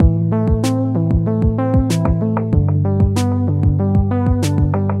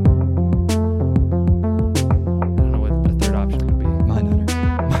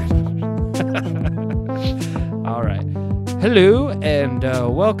Hello, and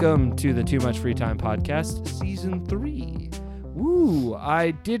welcome to the Too Much Free Time podcast, Season 3. Woo!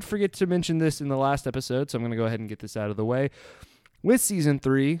 I did forget to mention this in the last episode, so I'm going to go ahead and get this out of the way. With Season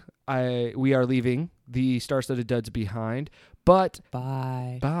 3, we are leaving the Star-Studded Duds behind, but...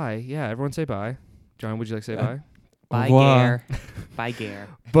 Bye. Bye. Yeah, everyone say bye. John, would you like to say bye? Bye, Gare. Bye, Gare.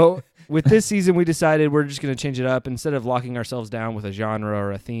 But with this season, we decided we're just going to change it up. Instead of locking ourselves down with a genre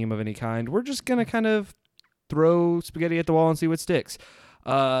or a theme of any kind, we're just going to kind of throw spaghetti at the wall and see what sticks.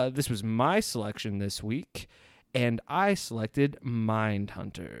 This was my selection this week, and I selected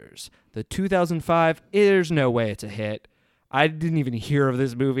Mindhunters. The 2005, there's no way it's a hit. I didn't even hear of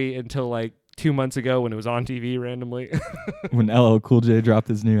this movie until like 2 months ago when it was on TV randomly. When LL Cool J dropped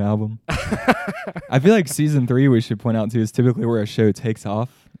his new album. I feel like season 3, we should point out too, is typically where a show takes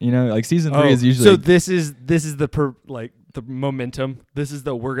off. You know, like season 3 is usually... So this is the momentum. This is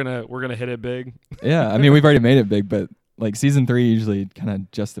the we're gonna hit it big. Yeah, I mean, we've already made it big, but like season 3 usually kind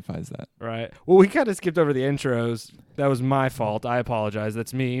of justifies that. Right. Well, we kind of skipped over the intros. That was my fault. I apologize.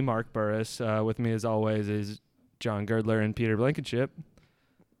 That's me, Mark Burris. With me as always is John Girdler and Peter Blankenship.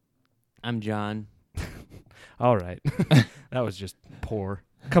 I'm John. All right. That was just poor.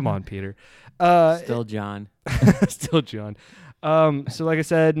 Come on, Peter. Still John. Still John. So like I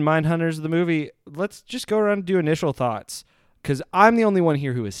said, Mindhunters, the movie, let's just go around and do initial thoughts, because I'm the only one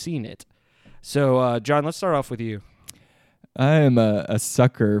here who has seen it. So, John, let's start off with you. I am a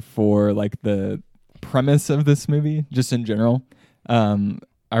sucker for like the premise of this movie, just in general.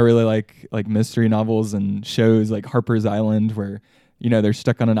 I really like mystery novels and shows like Harper's Island, where, you know, they're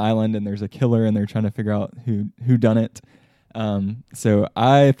stuck on an island and there's a killer and they're trying to figure out who done it. So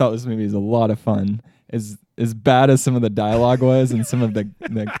I thought this movie was a lot of fun. As bad as some of the dialogue was and some of the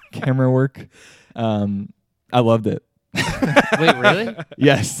camera work, I loved it. Wait, really?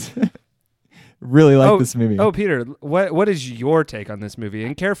 Yes. Really like this movie. Oh, Peter, what is your take on this movie?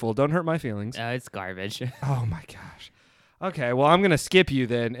 And careful, don't hurt my feelings. It's garbage. Oh my gosh. Okay, well, I'm going to skip you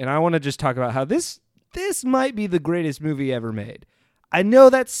then, and I want to just talk about how this might be the greatest movie ever made. I know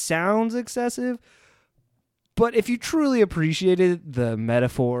that sounds excessive, but if you truly appreciated the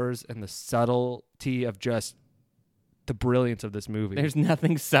metaphors and the subtlety of just the brilliance of this movie. There's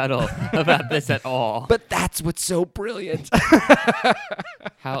nothing subtle about this at all. But that's what's so brilliant.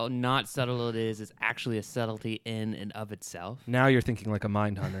 How not subtle it is actually a subtlety in and of itself. Now you're thinking like a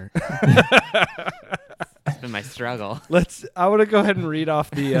mind hunter. It's been my struggle. I want to go ahead and read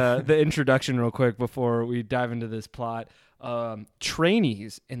off the introduction real quick before we dive into this plot.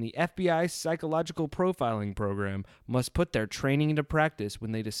 Trainees in the FBI psychological profiling program must put their training into practice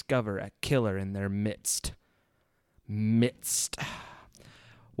when they discover a killer in their midst.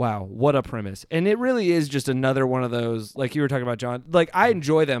 Wow, what a premise. And it really is just another one of those, like you were talking about, John, like I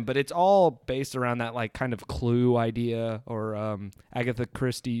enjoy them, but it's all based around that like kind of Clue idea, or Agatha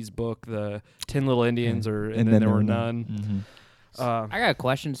Christie's book, The 10 Little Indians, and then there were none. Mm-hmm. I got a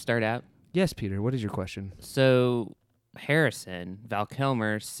question to start out. Yes, Peter, what is your question? So Harrison, Val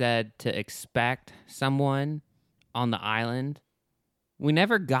Kilmer, said to expect someone on the island. We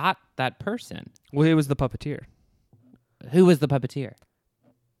never got that person. Well, it was the puppeteer. Who was the puppeteer?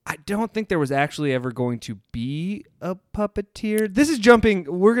 I don't think there was actually ever going to be a puppeteer. This is jumping.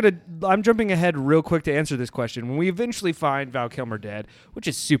 I'm jumping ahead real quick to answer this question. When we eventually find Val Kilmer dead, which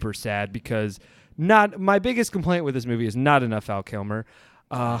is super sad because my biggest complaint with this movie is not enough Val Kilmer.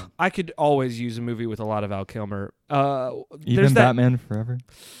 I could always use a movie with a lot of Val Kilmer. Even Batman Forever?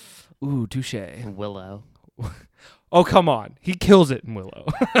 Ooh, touche. Willow. Oh, come on. He kills it in Willow.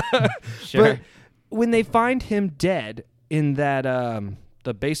 Sure. But when they find him dead in that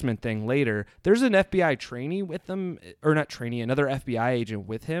the basement thing later, there's an FBI trainee with them, or not trainee, another FBI agent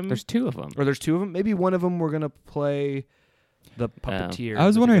with him. There's two of them. Or there's two of them. Maybe one of them we're gonna play the puppeteer. I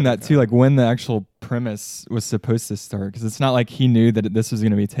was wondering that too, like when the actual premise was supposed to start, because it's not like he knew that this was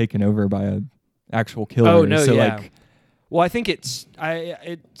going to be taken over by an actual killer. Oh no, so yeah. Like, well, I think it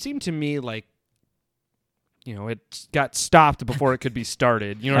seemed to me like, you know, it got stopped before it could be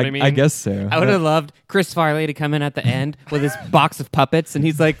started. You know what I mean? I guess so. I would have loved Chris Farley to come in at the end with his box of puppets, and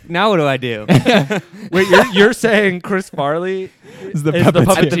he's like, now what do I do? Wait, you're saying Chris Farley is the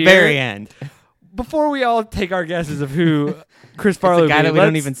puppeteer? At the very end. Before we all take our guesses of who Chris Farley It's a guy would be, that we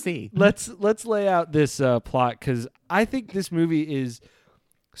don't even see. Let's lay out this plot, because I think this movie is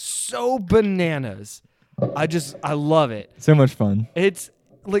so bananas. I love it. So much fun. It's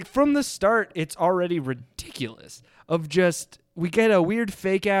like from the start, it's already ridiculous. Of just, we get a weird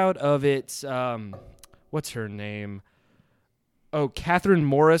fake out of its what's her name? Oh, Catherine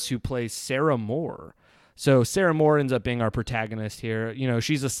Morris, who plays Sarah Moore. So Sarah Moore ends up being our protagonist here. You know,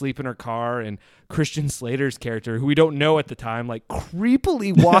 she's asleep in her car, and Christian Slater's character, who we don't know at the time, like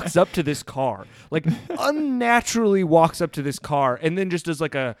creepily walks up to this car, like unnaturally walks up to this car, and then just does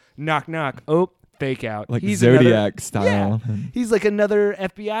like a knock knock. Oh, fake out. Like He's Zodiac another, style. Yeah, he's like another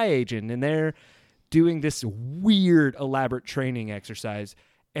FBI agent, and they're doing this weird, elaborate training exercise.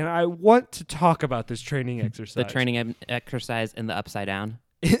 And I want to talk about this training exercise. The training exercise in the upside down.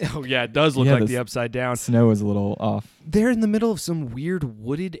 Oh, yeah, it does look Yeah, like the the upside down. Snow is a little off. They're in the middle of some weird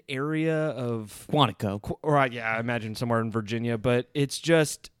wooded area of, Quantico. or yeah, I imagine somewhere in Virginia, but it's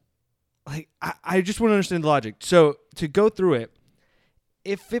just like, I just want to understand the logic. So to go through it,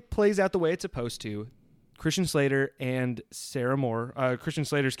 if it plays out the way it's supposed to, Christian Slater and Sarah Moore, Christian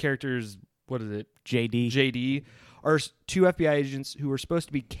Slater's character's, what is it? JD are two FBI agents who are supposed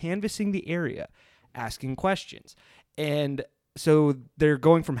to be canvassing the area, asking questions. And so they're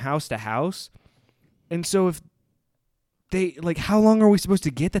going from house to house. And so if they, like, how long are we supposed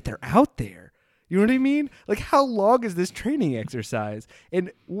to get that they're out there? You know what I mean? Like, how long is this training exercise?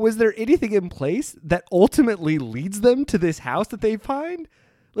 And was there anything in place that ultimately leads them to this house that they find?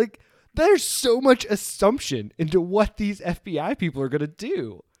 Like, there's so much assumption into what these FBI people are going to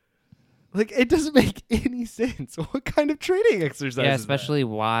do. Like, it doesn't make any sense. What kind of training exercise Yeah, is that? especially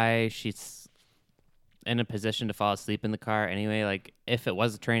why she's in a position to fall asleep in the car anyway. Like, if it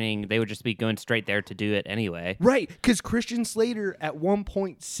was a training, they would just be going straight there to do it anyway. Right, because Christian Slater at one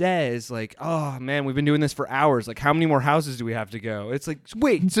point says, like, oh, man, we've been doing this for hours. Like, how many more houses do we have to go? It's like,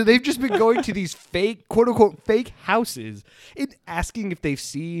 wait, so they've just been going to these fake, quote-unquote, fake houses and asking if they've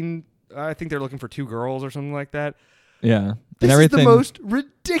seen, I think they're looking for 2 girls or something like that. Yeah. This and everything. is the most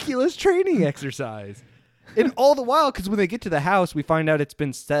ridiculous training exercise. And all the while, because when they get to the house, we find out it's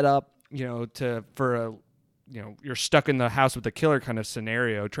been set up, you know, for a, you know, you're stuck in the house with the killer kind of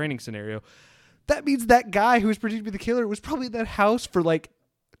scenario, training scenario. That means that guy who was predicted to be the killer was probably in that house for like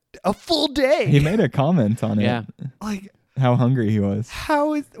a full day. He made a comment on it. Yeah. Like, How hungry he was.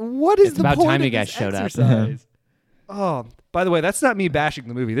 what is It's the about point time of you guys this showed up. exercise? Oh, by the way, that's not me bashing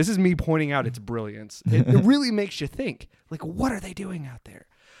the movie. This is me pointing out its brilliance. It really makes you think, like, what are they doing out there?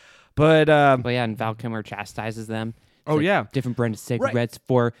 But But yeah, and Val Kilmer chastises them. It's oh, like, yeah. different brand of cigarettes,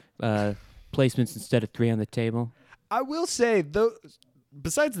 4 placements instead of 3 on the table. I will say, though,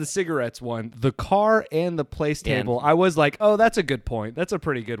 besides the cigarettes one, the car and the place Yeah. table, I was like, oh, that's a good point. That's a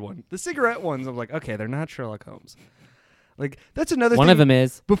pretty good one. The cigarette ones, I'm like, okay, they're not Sherlock Holmes. Like, that's another One thing. of them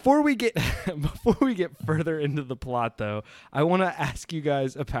is. Before we get further into the plot, though, I want to ask you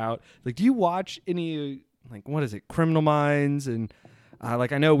guys about, like, do you watch any, like, what is it, Criminal Minds? And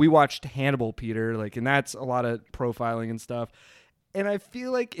like, I know we watched Hannibal, Peter, like, and that's a lot of profiling and stuff. And I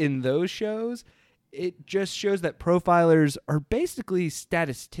feel like in those shows, it just shows that profilers are basically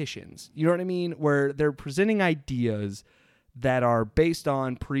statisticians. You know what I mean? Where they're presenting ideas that are based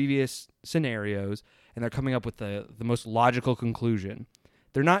on previous scenarios, and they're coming up with the most logical conclusion.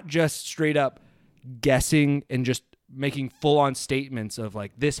 They're not just straight up guessing and just making full-on statements of,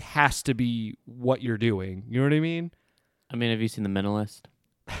 like, this has to be what you're doing. You know what I mean? I mean, have you seen The Mentalist?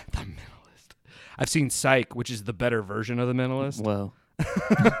 The Mentalist. I've seen Psych, which is the better version of The Mentalist. Whoa.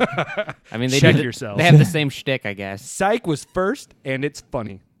 I mean, they Check do yourself. They have the same shtick, I guess. Psych was first, and it's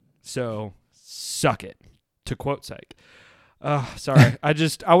funny. So, suck it, to quote Psych. Sorry.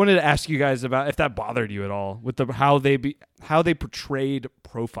 I wanted to ask you guys about if that bothered you at all with how they portrayed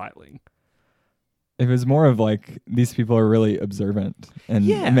profiling. It was more of like these people are really observant and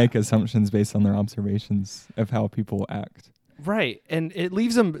Yeah. make assumptions based on their observations of how people act. Right. And it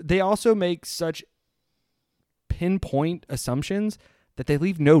leaves them, they also make such pinpoint assumptions that they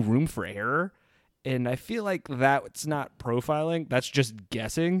leave no room for error. And I feel like that's not profiling. That's just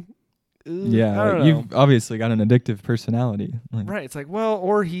guessing. I Yeah, don't know. you've obviously got an addictive personality. Like, Right. It's like, well,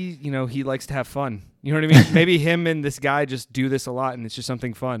 or he likes to have fun. You know what I mean? Maybe him and this guy just do this a lot and it's just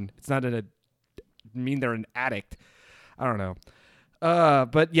something fun. It's not mean they're an addict. I don't know.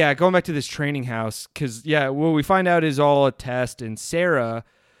 But yeah, going back to this training house, because yeah, what we find out is all a test, and Sarah,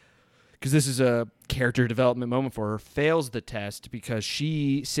 because this is a character development moment for her, fails the test because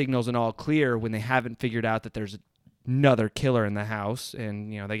she signals an all clear when they haven't figured out that there's another killer in the house,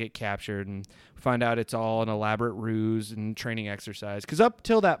 and they get captured, and we find out it's all an elaborate ruse and training exercise. Because up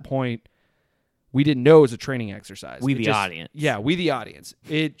till that point, we didn't know it was a training exercise. We, the audience. Yeah, we the audience.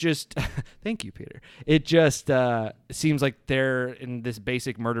 It just, thank you, Peter. It just seems like they're in this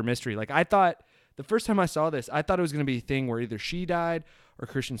basic murder mystery. Like, I thought, the first time I saw this, I thought it was going to be a thing where either she died or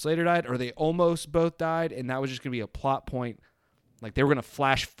Christian Slater died, or they almost both died, and that was just going to be a plot point. Like, they were going to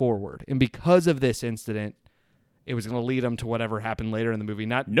flash forward. And because of this incident, it was going to lead him to whatever happened later in the movie,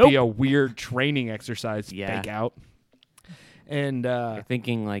 not Nope. be a weird training exercise Yeah. fake out. And You're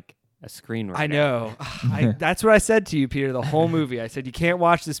thinking like a screenwriter. I know. That's what I said to you, Peter, the whole movie. I said, you can't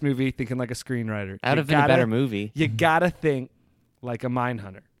watch this movie thinking like a screenwriter. That would have been a better movie. You got to think like a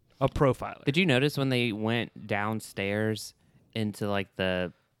Mindhunter, a profiler. Did you notice when they went downstairs into like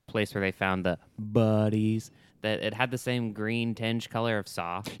the place where they found the bodies that it had the same green tinge color of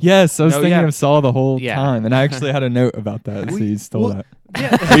Saw? Yes, I was Oh, thinking yeah. of Saw the whole Yeah. time, and I actually had a note about that, so you stole well, that.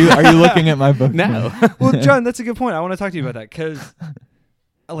 Yeah. Are you looking at my book? No. Well, John, that's a good point. I want to talk to you about that because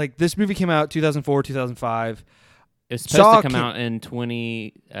like this movie came out 2004, 2005. It was supposed Saw to come came- out in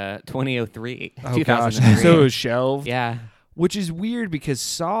 2003. Oh, gosh. 2003. So it was shelved. Yeah. Which is weird because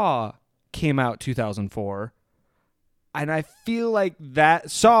Saw came out 2004. And I feel like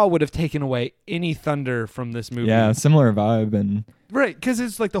that Saw would have taken away any thunder from this movie. Yeah, similar vibe, and Right, because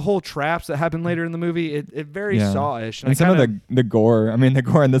it's like the whole traps that happen later in the movie. It very Yeah. Saw-ish. and some of the gore. I mean, the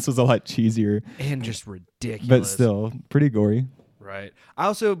gore in this was a lot cheesier, And just ridiculous. but still pretty gory. Right. I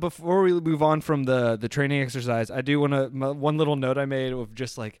also, before we move on from the training exercise, I do want to, one little note I made of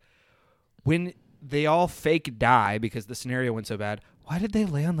just like, when they all fake die because the scenario went so bad, why did they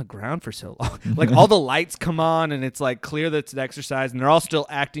lay on the ground for so long? Like all the lights come on and it's like clear that it's an exercise and they're all still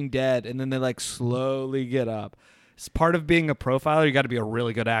acting dead and then they like slowly get up. It's part of being a profiler. You got to be a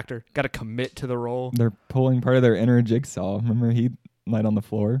really good actor. Got to commit to the role. They're pulling part of their inner Jigsaw. Remember, he lied on the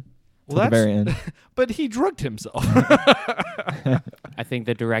floor Well, at the very end. But he drugged himself. I think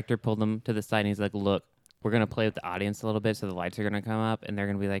the director pulled them to the side and he's like, look, we're going to play with the audience a little bit so the lights are going to come up and they're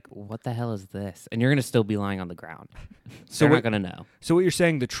going to be like, what the hell is this? And you're going to still be lying on the ground. So They're what- not going to know. So what you're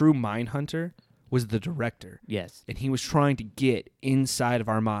saying, the true Mindhunter was the director. Yes. And he was trying to get inside of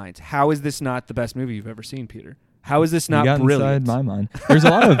our minds. How is this not the best movie you've ever seen, Peter? How is this You not got brilliant? inside my mind. There's a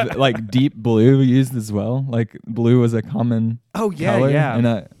lot of like deep blue used as well. Like blue was a common Oh, yeah, color, yeah.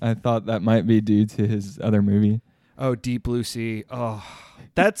 and I thought that might be due to his other movie. Oh, Deep Blue Sea. Oh,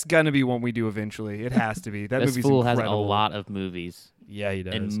 that's going to be one we do eventually. It has to be. That This movie's fool has a incredible. lot of movies. Yeah, he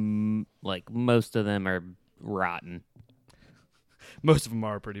does. And like most of them are rotten. Most of them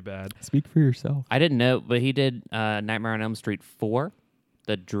are pretty bad. Speak for yourself. I didn't know, but he did Nightmare on Elm Street 4,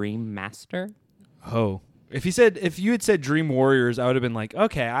 The Dream Master. Oh. If you had said Dream Warriors, I would have been like,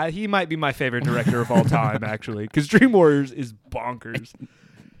 okay, he might be my favorite director of all time, actually, because Dream Warriors is bonkers.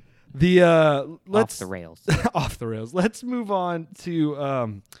 Let's Off the rails. off the rails. Let's move on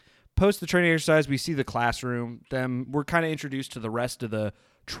to post the training exercise. We see the classroom. We're kind of introduced to the rest of the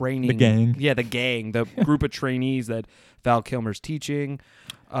training. The gang. Yeah, the gang, the group of trainees that Val Kilmer's teaching.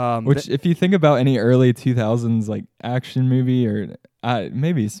 Which, if you think about any early 2000s like action movie or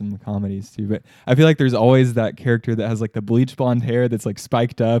maybe some comedies too, but I feel like there's always that character that has like the bleach blonde hair that's like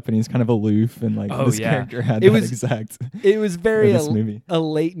spiked up and he's kind of aloof, and like Oh, this yeah. character had It that was- exact. it was very this movie. a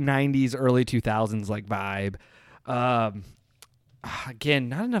late 90s, early 2000s like vibe. Again,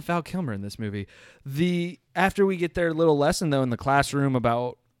 not enough Val Kilmer in this movie. After we get their little lesson though in the classroom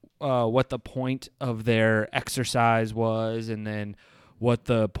about what the point of their exercise was, and then what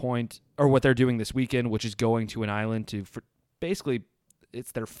the point or what they're doing this weekend, which is going to an island basically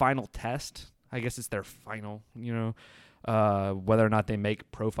it's their final test. I guess it's their final, whether or not they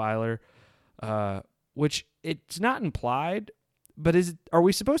make profiler, which it's not implied, but are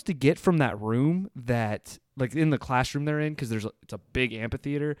we supposed to get from that room that like in the classroom they're in, because it's a big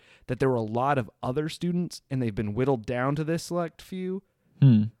amphitheater, that there were a lot of other students and they've been whittled down to this select few?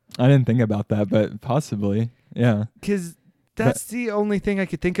 I didn't think about that, but possibly, yeah. Because that's the only thing I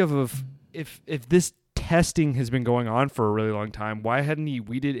could think of if this testing has been going on for a really long time, why hadn't he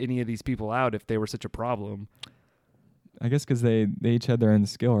weeded any of these people out if they were such a problem? I guess because they each had their own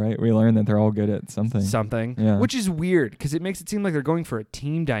skill, right? We learned that they're all good at something. Yeah. Which is weird because it makes it seem like they're going for a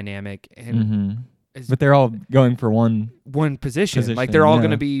team dynamic and But they're all going for one. one position. Like they're all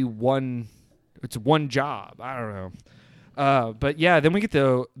going to be one. It's one job. I don't know. But yeah, then we get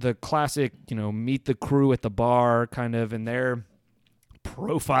the classic, meet the crew at the bar kind of, and they're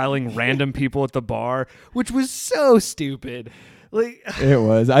profiling random people at the bar, which was so stupid. Like, It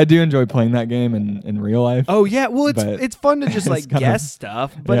was. I do enjoy playing that game in real life. oh yeah, well But it's fun to just like it's kind guess of-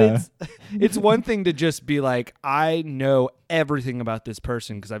 stuff, but yeah. it's one thing to just be like, I know everything about this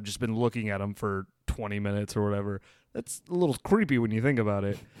person because I've just been looking at them for 20 minutes or whatever. That's a little creepy when you think about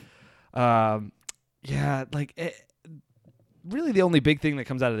it. Yeah, like really the only big thing that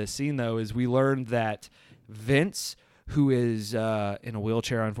comes out of this scene though is we learned that Vince, who is in a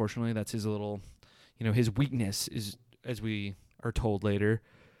wheelchair, unfortunately, that's his little, his weakness is, as we are told later,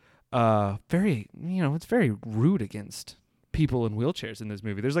 very, it's very rude against people in wheelchairs in this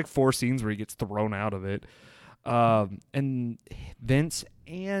movie. There's like 4 scenes where he gets thrown out of it. And Vince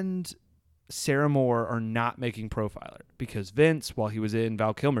and Sarah Moore are not making Profiler because Vince, while he was in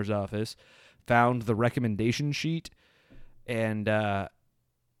Val Kilmer's office, found the recommendation sheet, and they're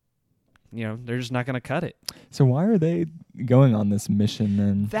just not going to cut it. So why are they going on this mission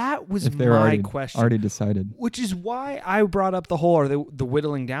then? That was if they're my question. Already decided. Which is why I brought up the whole the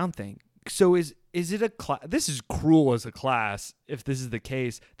whittling down thing. So is it a class? This is cruel as a class if this is the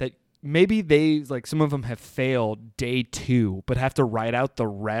case, that maybe they, like, some of them have failed day 2 but have to write out the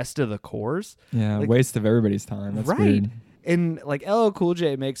rest of the course. Yeah, like, waste of everybody's time. That's right. weird. And like LL Cool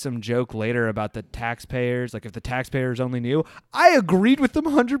J makes some joke later about the taxpayers, like if the taxpayers only knew. I agreed with them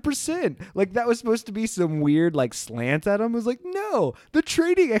 100%. Like that was supposed to be some weird like slant at him. I was like, no, the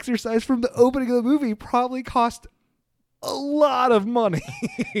training exercise from the opening of the movie probably cost a lot of money.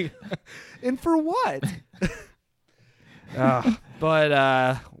 And for what? But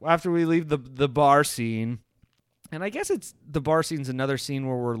after we leave the bar scene, and I guess the bar scene's another scene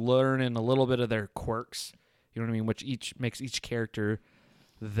where we're learning a little bit of their quirks. You know what I mean? Which makes each character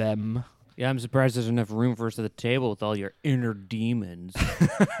them. Yeah, I'm surprised there's enough room for us at the table with all your inner demons.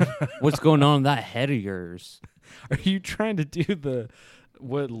 What's going on in that head of yours? Are you trying to do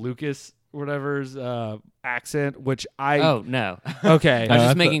what Lucas whatever's accent? Which Oh no. Okay. I was I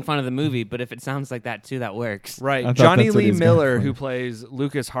just making fun of the movie, but if it sounds like that too, that works. Right. I thought Johnny that's what Lee he was going Miller, for. who plays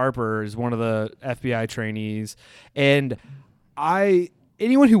Lucas Harper, is one of the FBI trainees, and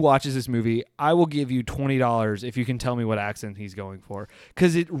anyone who watches this movie, I will give you $20 if you can tell me what accent he's going for.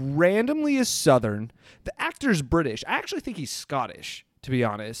 Because it randomly is Southern. The actor's British. I actually think he's Scottish, to be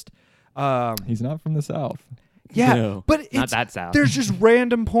honest. He's not from the South. Yeah, No, but not that South. There's just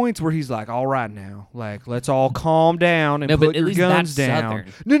random points where he's like, all right now, like, let's all calm down and No, but put at your least guns that's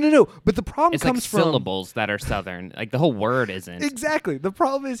down. Southern. No. But the problem It's like comes from... syllables that are Southern. Like the whole word isn't. Exactly. The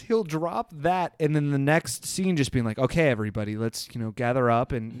problem is he'll drop that, and then the next scene just being like, okay, everybody, let's gather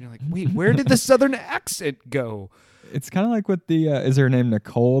up. And you're like, wait, where did the Southern accent go? It's kind of like with the is her name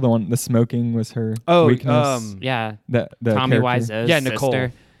Nicole? The smoking was her Oh, weakness. Yeah. The Tommy character. Wiseau's Yeah, Nicole.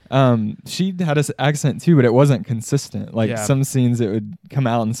 sister. She had an accent too, but it wasn't consistent. Like Yeah. some scenes it would come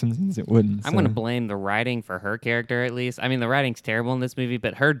out, and some scenes it wouldn't. I'm so. going to blame the writing for her character at least. I mean, the writing's terrible in this movie,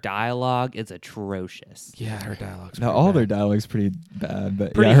 but her dialogue is atrocious. Yeah, her dialogue's Now, all their dialogue's pretty bad,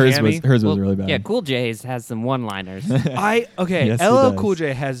 but Pretty yeah, hers hammy. was Well, really bad. Yeah, Cool J's has some one-liners. Okay, Yes, he LL does. Cool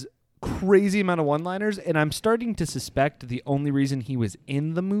J has crazy amount of one-liners, and I'm starting to suspect the only reason he was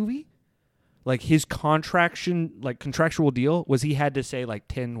in the movie, like his contractual deal, was he had to say like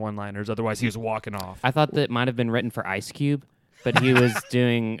 10 one-liners, otherwise he was walking off. I thought that might have been written for Ice Cube, but he was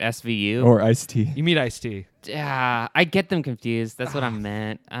doing SVU. Or Ice-T. You mean Ice-T? Yeah, I get them confused. That's what I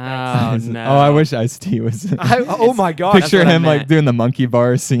meant. Oh, no. Oh, I wish Ice-T was. Oh my god. Picture what I him like meant. doing the monkey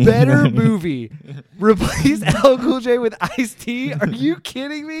bar scene. Better movie. Replace LL Cool J with Ice-T? Are you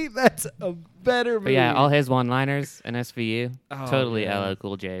kidding me? That's a better movie. But yeah, all his one-liners in SVU, Oh, totally yeah. LL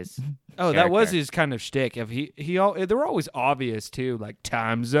Cool J's. Oh, that was character. his kind of shtick. If they were always obvious too, like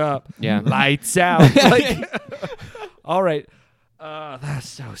time's up, Yeah. lights out. Like, all right, that's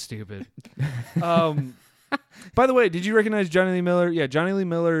so stupid. By the way, did you recognize Johnny Lee Miller? Yeah, Johnny Lee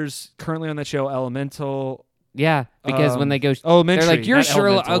Miller's currently on that show Elemental. Yeah, because when they go, Elementary, they're like, "You're not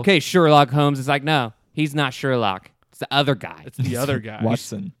Sherlock." Elemental. Okay, Sherlock Holmes. It's like, no, he's not Sherlock. It's the other guy. It's the other guy.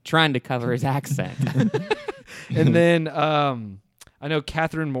 Watson. Trying to cover his accent. And then I know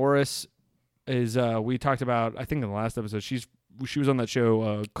Catherine Morris is. We talked about, I think in the last episode, she was on that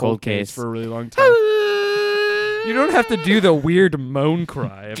show Cold Case for a really long time. You don't have to do the weird moan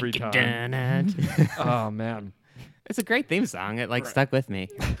cry every time. Oh man. It's a great theme song. It stuck with me.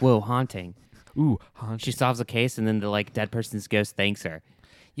 Whoa, haunting. Ooh, She solves a case and then the dead person's ghost thanks her.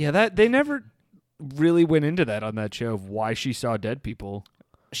 yeah. That they never really went into that on that show of why she saw dead people.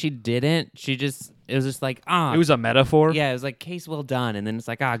 She didn't. It was just like, It was a metaphor. yeah, it was like case well done. And then it's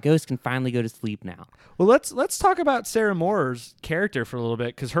like, ghost can finally go to sleep now. Well, let's talk about Sarah Moore's character for a little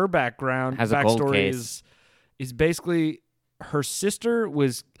bit, because her background Has a cold backstory case. is basically her sister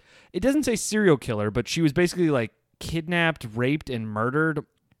was. It doesn't say serial killer, but she was basically like kidnapped, raped, and murdered.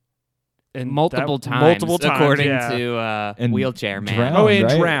 And Multiple times, according yeah. to And Wheelchair Man. drowned. Oh, and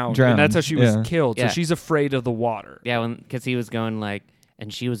right? drowned. Drowned, And that's how she was yeah. killed. Yeah. So she's afraid of the water. Yeah, because he was going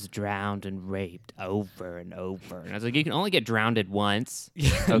and she was drowned and raped over and over. And I was like, you can only get drowned once.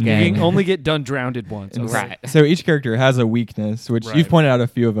 Okay. You can only get done drowned once. And Okay. Right. So each character has a weakness, which Right. you've pointed out a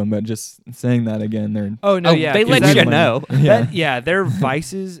few of them, but just saying that again, they're Oh no, yeah. they 'cause let that- you know. Yeah. Their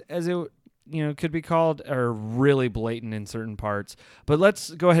vices, as it could be called, are really blatant in certain parts. But let's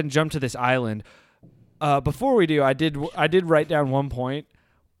go ahead and jump to this island. Before we do, I did write down one point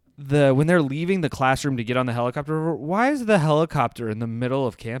when they're leaving the classroom to get on the helicopter, why is the helicopter in the middle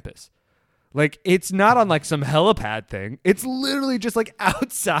of campus? Like, it's not on like some helipad thing. It's literally just like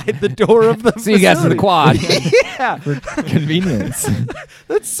outside the door of the See you guys in the facility. quad. Yeah. For convenience.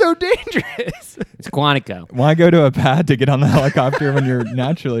 That's so dangerous. It's Quantico. Why go to a pad to get on the helicopter when you're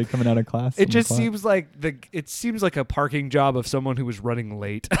naturally coming out of class? It in the just quad? seems like a parking job of someone who was running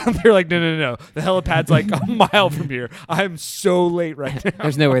late. They're like, no. The helipad's like a mile from here. I'm so late right now.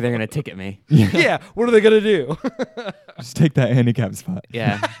 There's no way they're gonna ticket me. Yeah. What are they gonna do? Just take that handicap spot.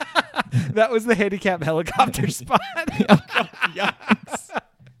 Yeah. That was the handicap helicopter spot.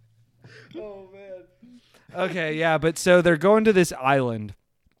 Oh man. Okay, yeah, but so they're going to this island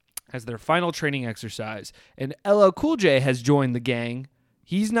as their final training exercise, and LL Cool J has joined the gang.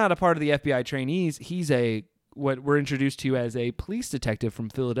 He's not a part of the FBI trainees. He's what we're introduced to as a police detective from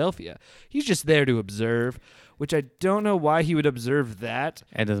Philadelphia. He's just there to observe, which I don't know why he would observe that.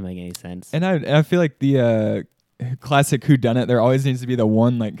 It doesn't make any sense. And I feel like the classic whodunit, there always needs to be the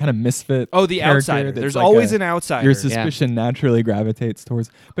one like kind of misfit. Oh, the character outsider. that's There's like always an outsider. Your suspicion naturally gravitates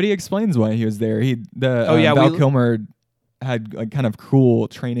towards. But he explains why he was there. yeah, Val Kilmer had like kind of cruel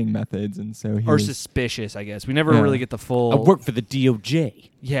training methods, and so he or was, suspicious, I guess. We never Yeah. really get the full. I work for the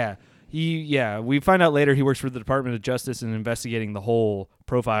DOJ. Yeah. We find out later he works for the Department of Justice and investigating the whole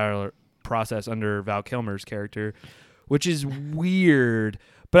profile process under Val Kilmer's character, which is weird.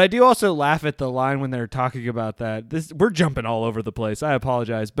 But I do also laugh at the line when they're talking about that. We're jumping all over the place. I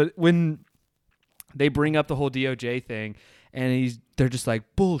apologize. But when they bring up the whole DOJ thing and they're just like,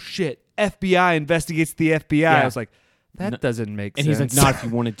 bullshit, FBI investigates the FBI. Yeah. I was like, that doesn't make And sense. he's like, not if you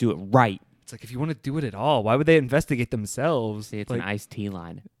want to do it right. It's like, if you want to do it at all, why would they investigate themselves? See, it's like, an Ice-T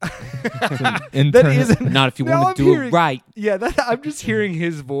line. that internal- isn't. Not if you Now want to I'm do hearing- it right. Yeah, I'm just hearing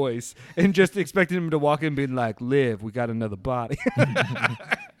his voice and just expecting him to walk in and be like, Liv, we got another body.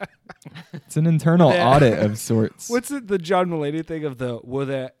 It's an internal Yeah. audit of sorts. What's it, the John Mulaney thing of were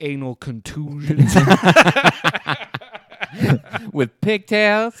there anal contusions? With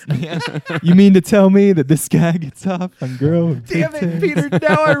pigtails. You mean to tell me that this guy gets off on girl with Damn pigtails? it, Peter.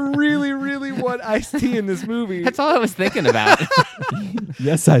 Now I really, really want Ice-T in this movie. That's all I was thinking about.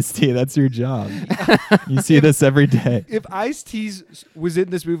 Yes, Ice-T, that's your job. You see this every day. If Ice-T was in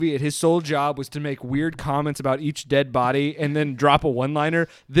this movie and his sole job was to make weird comments about each dead body and then drop a one-liner,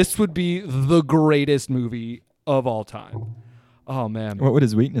 this would be the greatest movie of all time. Oh, man. What would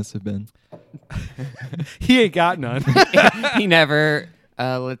his weakness have been? He ain't got none. He never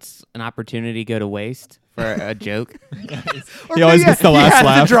lets an opportunity go to waste for a joke. Or He always maybe gets the he last has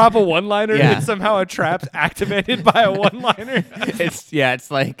laugh. to drop a one-liner Yeah. and somehow a trap's activated by a one-liner. It's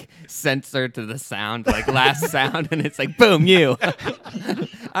like censored to the sound, like last sound, and it's like boom, you. I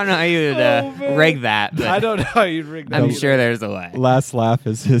don't know how you would Oh, man. rig that, but I don't know how you'd rig that. I'm either. sure there's a way. Last laugh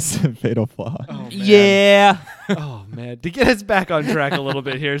is his fatal flaw. Oh, man. Yeah. Oh man, to get us back on track a little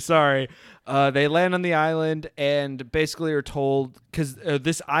bit here. Sorry, they land on the island and basically are told because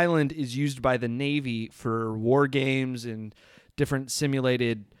this island is used by the Navy for war games and different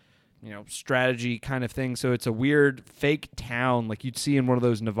simulated, strategy kind of thing. So it's a weird fake town like you'd see in one of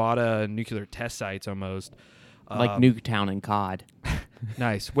those Nevada nuclear test sites almost. Like Nuketown and COD.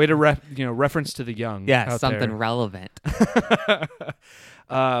 Nice way to reference to the young. Yeah, out something there. relevant.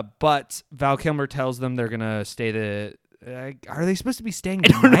 But Val Kilmer tells them they're gonna stay are they supposed to be staying I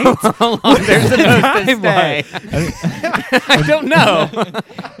don't know tonight? how long they're supposed to stay. I don't know.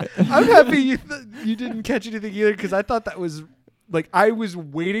 I'm happy you didn't catch anything either because I thought that was like I was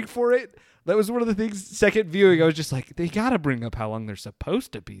waiting for it. That was one of the things. Second viewing, I was just like, they gotta bring up how long they're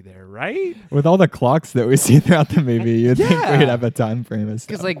supposed to be there, right? With all the clocks that we see throughout the movie, you'd think Yeah. we'd have a time frame.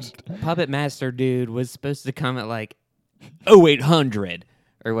 Because Puppet Master dude was supposed to come at like 0800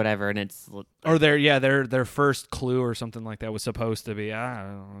 or whatever, and it's Or their first clue or something like that was supposed to be. I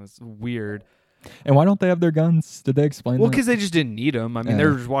don't know. It's weird. And why don't they have their guns? Did they explain Well, that? because they just didn't need them. I mean, Yeah.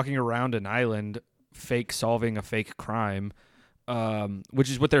 they're just walking around an island, solving a fake crime, which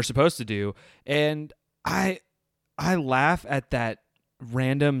is what they're supposed to do. And I laugh at that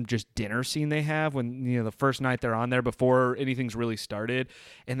random just dinner scene they have when the first night they're on there before anything's really started,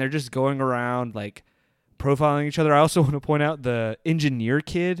 and they're just going around like profiling each other. I also want to point out the engineer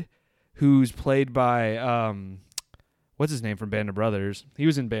kid who's played by what's his name from Band of Brothers. He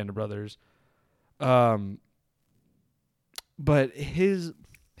was in Band of Brothers. But his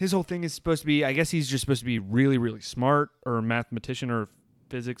whole thing is supposed to be, I guess he's just supposed to be really, really smart or a mathematician or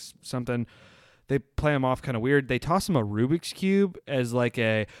physics something. They play him off kind of weird. They toss him a Rubik's Cube as like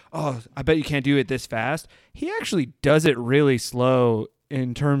I bet you can't do it this fast. He actually does it really slow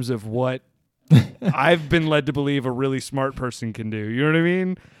in terms of what I've been led to believe a really smart person can do. You know what I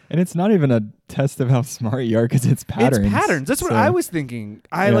mean? And it's not even a test of how smart you are because it's patterns. It's patterns. That's what So, I was thinking.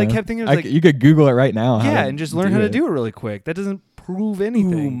 I yeah. like kept thinking, it was You could Google it right now. yeah, and just learn how to do it really quick. That doesn't prove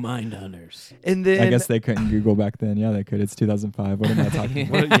anything. mind hunters. And then I guess they couldn't Google back then. Yeah, they could. It's 2005. What am I talking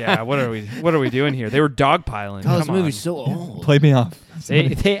about? what are we doing here? They were dogpiling. Oh, this Come on. movie's so old. Play me off.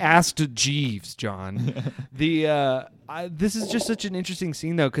 They asked Jeeves, John. This is just such an interesting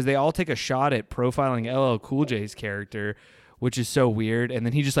scene though, because they all take a shot at profiling LL Cool J's character, which is so weird. And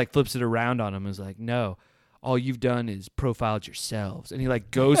then he just like flips it around on him and is like, "No, all you've done is profiled yourselves." And he like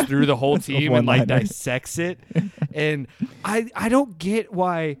goes through the whole team and like one-liner. dissects it. And I don't get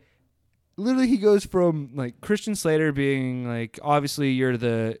why. Literally, he goes from like Christian Slater being like, obviously you're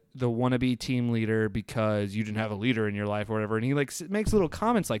the wannabe team leader because you didn't have a leader in your life or whatever, and he like makes little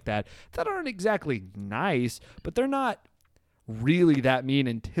comments like that aren't exactly nice, but they're not really that mean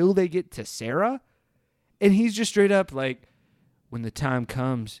until they get to Sarah, and he's just straight up like, when the time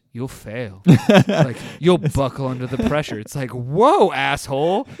comes, you'll fail. Like, you'll buckle under the pressure. It's like, whoa,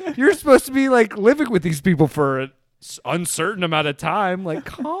 asshole, you're supposed to be like living with these people for an uncertain amount of time. Like,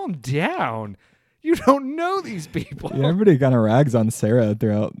 calm down. You don't know these people. Yeah, everybody kind of rags on Sarah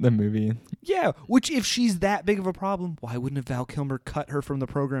throughout the movie. Yeah, which if she's that big of a problem, why wouldn't have Val Kilmer cut her from the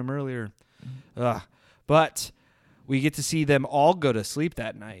program earlier? But we get to see them all go to sleep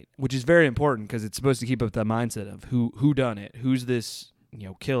that night, which is very important because it's supposed to keep up the mindset of who done it, who's this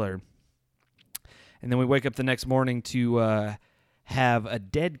killer. And then we wake up the next morning to have a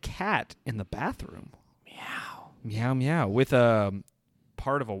dead cat in the bathroom. Meow, meow, with a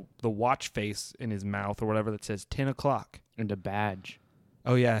part of the watch face in his mouth or whatever that says 10 o'clock. And a badge.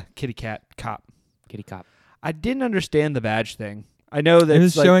 Oh, yeah, kitty cat cop. Kitty cop. I didn't understand the badge thing. I know that It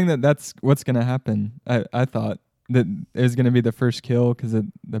was like, showing that that's what's going to happen. I thought that it was going to be the first kill because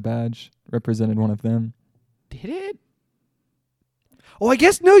the badge represented one of them. Did it? Oh, I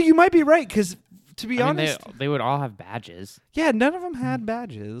guess no, you might be right because to be I mean, honest, they would all have badges, yeah, none of them had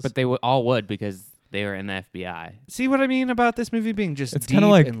badges. but they all would because they were in the FBI. See what I mean about this movie being just It's deep kinda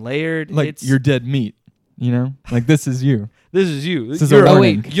like- and layered? Like it's, you're dead meat, Like this is you. this is you. This is you're, a a,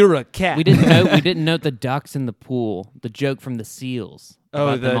 warning. you're a cat. We didn't note the ducks in the pool. The joke from the SEAls. Oh,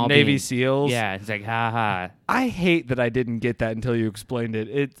 about them the all Navy being- SEAls? Yeah, it's like ha ha. I hate that I didn't get that until you explained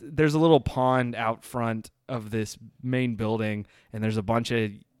it. There's a little pond out front of this main building, and there's a bunch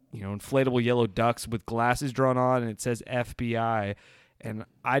of inflatable yellow ducks with glasses drawn on, and it says FBI. And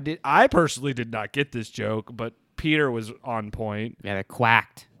I personally did not get this joke, but Peter was on point. Yeah, they're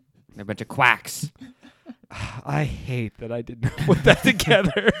quacked. They're a bunch of quacks. I hate that I did not put that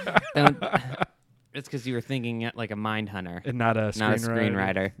together. It's because you were thinking like a mind hunter. And not a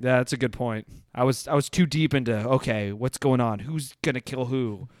screenwriter. Yeah, that's a good point. I was too deep into okay, what's going on? Who's gonna kill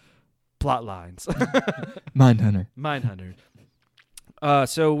who? Plot lines. Mindhunter. Mindhunter.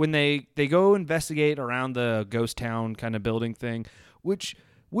 So when they go investigate around the ghost town kind of building thing, which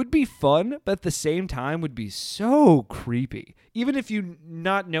would be fun, but at the same time would be so creepy. Even if you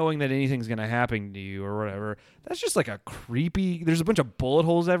not knowing that anything's going to happen to you or whatever, that's just like a creepy... There's a bunch of bullet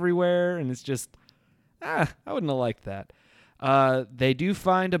holes everywhere, and it's just... I wouldn't have liked that. They do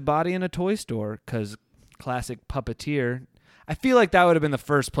find a body in a toy store, because classic puppeteer. I feel like that would have been the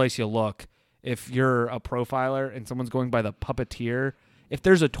first place you look if you're a profiler and someone's going by the puppeteer. If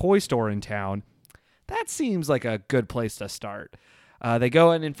there's a toy store in town, that seems like a good place to start. They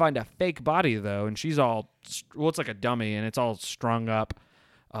go in and find a fake body, though, and she's all... Well, it's like a dummy, and it's all strung up.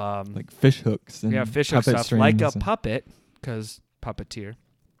 Like fish hooks. And fish hook puppet stuff. Like a strings. puppet, because puppeteer.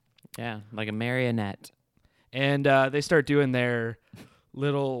 Yeah, like a marionette. And they start doing their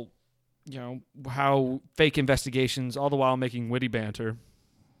little, how fake investigations, all the while making witty banter.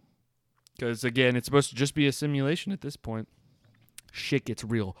 Because, again, it's supposed to just be a simulation at this point. Shit gets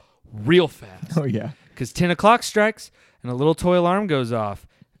real fast. Oh, yeah. Because 10 o'clock strikes and a little toy alarm goes off.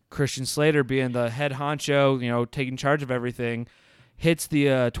 Christian Slater, being the head honcho, taking charge of everything, hits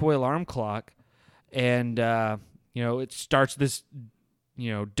the toy alarm clock. And, it starts this,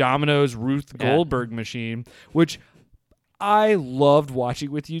 Domino's Ruth Goldberg machine, which I loved watching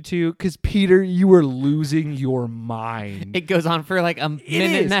with you two. Because, Peter, you were losing your mind. It goes on for like a minute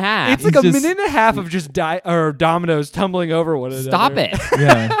is. and a half. It's like He's a just- minute and a half of just dominoes tumbling over one another. Stop it.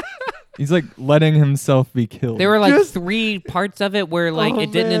 Yeah. He's like letting himself be killed. There were like Just- 3 parts of it where like Oh,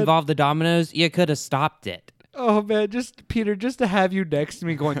 it didn't man. involve the dominoes. You could have stopped it. Oh, man, Peter, just to have you next to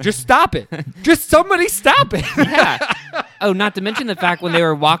me going, just stop it. Just somebody stop it. Yeah. Oh, not to mention the fact when they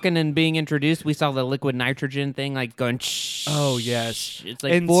were walking and being introduced, we saw the liquid nitrogen thing like going. Shh. Oh, yes. It's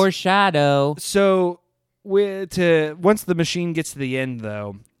like And foreshadow. So once the machine gets to the end,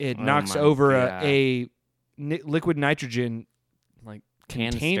 though, it Oh knocks my over God. a liquid nitrogen like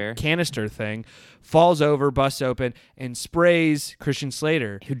Canister. canister thing, falls over, busts open, and sprays Christian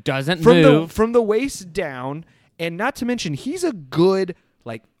Slater Who doesn't from move. the waist down. And not to mention, he's a good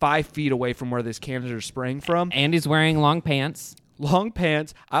 5 feet away from where this canister is spraying from. And he's wearing long pants. Long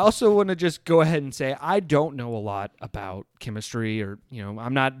pants. I also want to just go ahead and say I don't know a lot about chemistry, or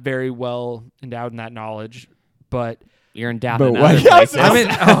I'm not very well endowed in that knowledge, but You're in doubt But in what? other places. I mean,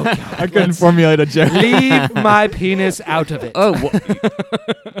 oh, God, I couldn't formulate a joke. leave my penis out of it.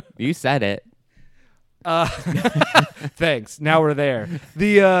 You said it. Thanks. Now we're there.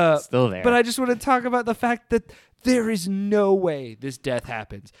 The Still there. But I just want to talk about the fact that there is no way this death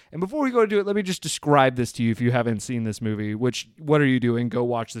happens. And before we go to do it, let me just describe this to you if you haven't seen this movie, which, what are you doing? Go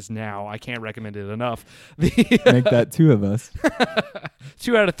watch this now. I can't recommend it enough. Make that 2 of us.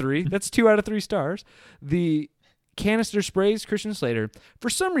 2 out of 3. That's 2 out of 3 stars. The canister sprays Christian Slater.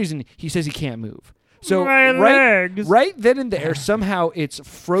 For some reason, he says he can't move. So right then and there, somehow it's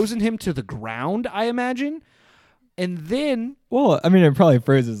frozen him to the ground, I imagine. And then, Well, I mean, it probably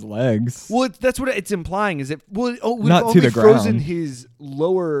froze his legs. that's what it's implying. Is it? Well, we've Not to only the frozen ground. his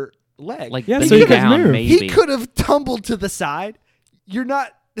lower leg. Like, Yeah, the so he could down, move. maybe. He could have tumbled to the side. You're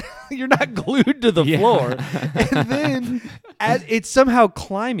not glued to the Yeah. floor. And then it's somehow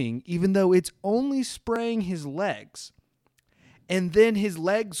climbing, even though it's only spraying his legs. And then his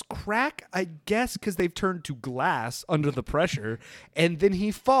legs crack, I guess, because they've turned to glass under the pressure. And then he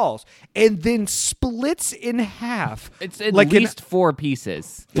falls. And then splits in half. It's at like least 4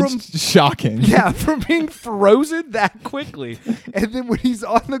 pieces. It's shocking. Yeah, from being frozen that quickly. And then when he's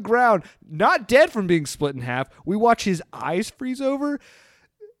on the ground, not dead from being split in half, we watch his eyes freeze over.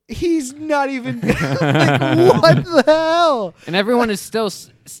 He's not even like, what the hell? And everyone is still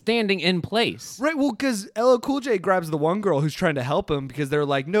standing in place. Right, well, because LL Cool J grabs the one girl who's trying to help him because they're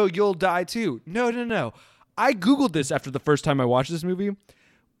like, no, you'll die too. No. I Googled this after the first time I watched this movie.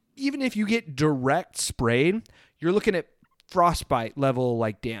 Even if you get direct sprayed, you're looking at frostbite level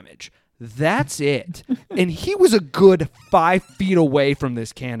damage. That's it. And he was a good 5 feet away from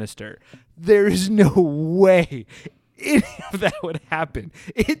this canister. There is no way any of that would happen.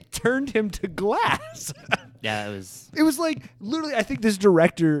 It turned him to glass. Yeah, it was. It was literally, I think this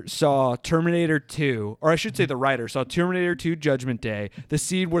director saw Terminator 2, or I should say the writer saw Terminator 2 Judgment Day, the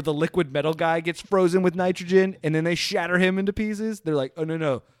scene where the liquid metal guy gets frozen with nitrogen and then they shatter him into pieces. They're like, oh,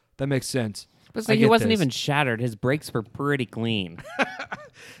 no, that makes sense. But I he get wasn't this. even shattered. His brakes were pretty clean.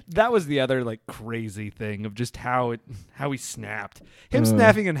 That was the other crazy thing of just how he snapped. Him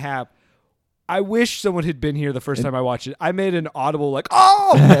snapping in half. I wish someone had been here the first time I watched it. I made an audible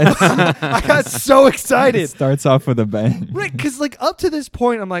oh! I got so It excited. starts off with a bang. Right, because up to this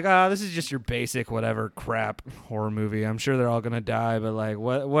point, I'm like, this is just your basic whatever crap horror movie. I'm sure they're all gonna die, but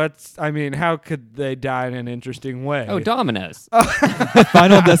what's? I mean, how could they die in an interesting way? Oh, Dominoes.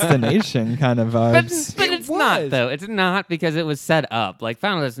 Final Destination kind of But vibes. It it's not, was. though. It's not because it was set up.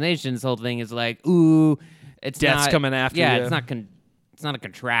 Final Destination's whole thing is ooh, it's Death's not, coming after yeah, you. it's not a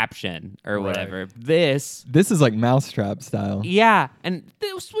contraption or Right. whatever. This, This is like Mousetrap style. yeah, and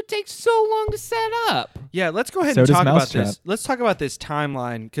this would take so long to set up. Yeah, let's go ahead So and does talk about Mousetrap. this. Let's talk about this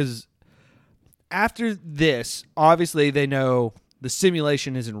timeline because after this, obviously they know the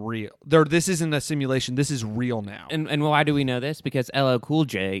simulation isn't real. This isn't a simulation. This is real now. And why do we know this? Because LL Cool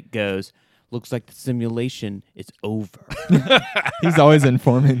J goes, looks like the simulation is over. He's always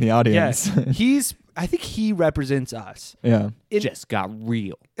informing the audience. Yes, I think he represents us. Yeah. It just got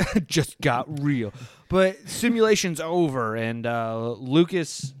real. Just got real. But simulation's over, and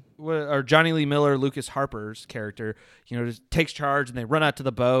Lucas or Johnny Lee Miller, Lucas Harper's character, just takes charge, and they run out to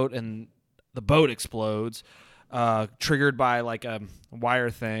the boat, and the boat explodes, triggered by a wire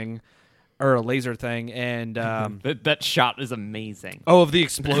thing or a laser thing, and That shot is amazing. of the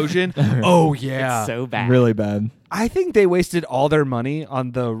explosion. Oh yeah, It's so bad. Really bad. I think they wasted all their money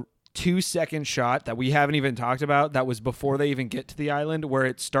on the 2-second shot that we haven't even talked about that was before they even get to the island, where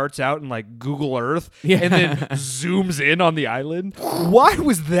it starts out in Google Earth and then zooms in on the island. Why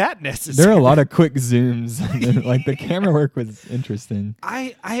was that necessary? There are a lot of quick zooms. The camera work was interesting.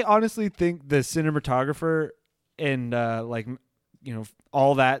 I honestly think the cinematographer and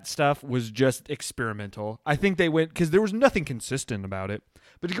all that stuff was just experimental. I think they went because there was nothing consistent about it.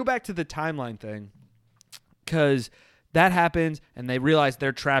 But to go back to the timeline thing, because that happens, and they realize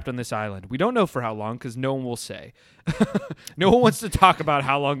they're trapped on this island. We don't know for how long, because no one will say. No one wants to talk about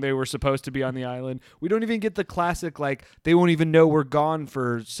how long they were supposed to be on the island. We don't even get the classic, they won't even know we're gone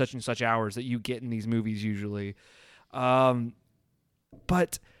for such and such hours that you get in these movies usually.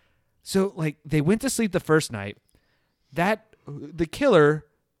 But So like they went to sleep the first night. The killer,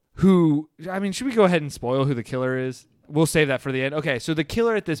 who, I mean, should we go ahead and spoil who the killer is? We'll save that for the end. Okay, so the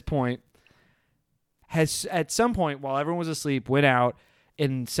killer at this point has, at some point while everyone was asleep, went out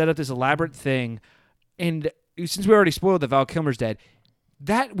and set up this elaborate thing. And since we already spoiled that Val Kilmer's dead,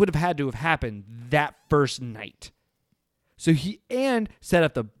 that would have had to have happened that first night. So he set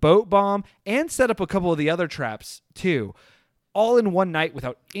up the boat bomb and set up a couple of the other traps too, all in one night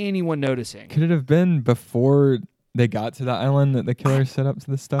without anyone noticing. Could it have been before they got to the island that the killer set up to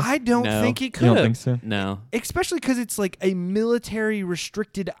this stuff? I don't No. think he You could don't have. think so? No. Especially because it's like a military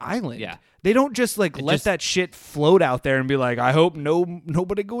restricted island. Yeah. They don't just like It let just- that shit float out there and be like, I hope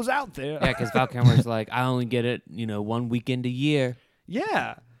nobody goes out there. Yeah, because Val Kilmer's like, I only get it, 1 weekend a year.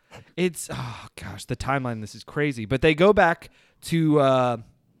 Yeah. It's, oh gosh, the timeline in this is crazy. But they go back to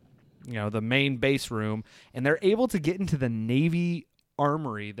the main base room, and they're able to get into the Navy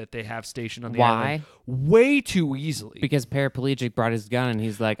armory that they have stationed on the island way too easily. Because Paraplegic brought his gun, and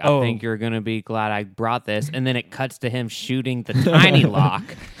he's like, I Oh. think you're going to be glad I brought this. And then it cuts to him shooting the tiny lock,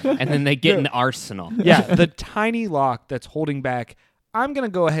 and then they get an arsenal. Yeah, the tiny lock that's holding back, I'm going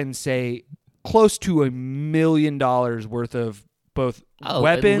to go ahead and say close to $1 million worth of both Oh,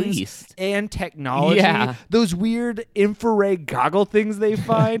 at weapons least. and technology. Yeah. Those weird infrared goggle things they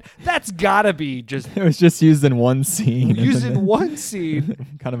find, that's got to be just It was just used in one scene. used isn't in it? one scene.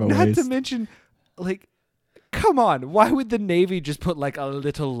 Kind of a Not waste. to mention, like, come on, why would the Navy just put like a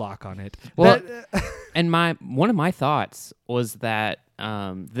little lock on it? Well, That- And one of my thoughts was that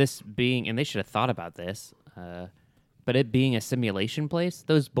this being, and they should have thought about this, but it being a simulation place,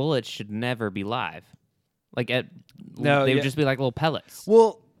 those bullets should never be live. Like No, they yeah. would just be like little pellets.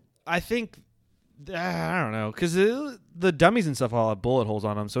 well, I think I don't know, because the dummies and stuff all have bullet holes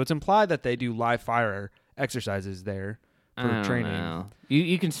on them, so it's implied that they do live fire exercises there I for don't training. know.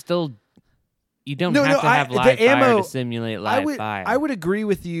 You can still, you don't No, have no, to have the live fire ammo- to simulate live fire. I would agree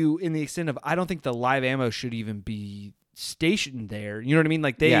with you in the extent of I don't think the live ammo should even be stationed there. You know what I mean?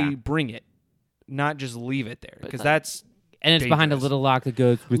 Like they Yeah. bring it, not just leave it there, because But, that's and it's behind a dangerous. little lock that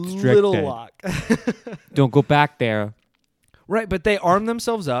goes restricted. little lock. Don't go back there. Right, but they arm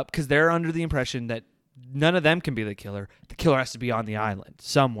themselves up because they're under the impression that none of them can be the killer. The killer has to be on the island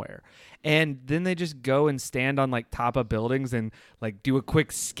somewhere. And then they just go and stand on like top of buildings and like do a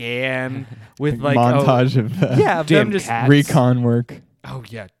quick scan with like montage of yeah, of them Damn just cats. recon work. oh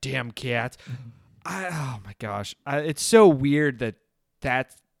yeah, damn cats. Oh my gosh, it's so weird that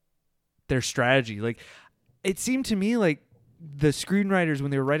that's their strategy. Like it seemed to me like the screenwriters,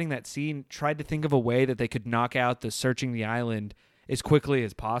 when they were writing that scene, tried to think of a way that they could knock out the searching the island as quickly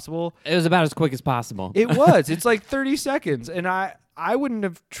as possible. It was about as quick as possible. It was. It's like 30 seconds, and I wouldn't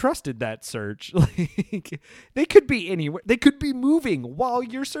have trusted that search. Like they could be anywhere. They could be moving while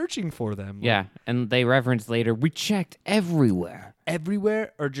you're searching for them. Like, Yeah, and they reference later, we checked everywhere.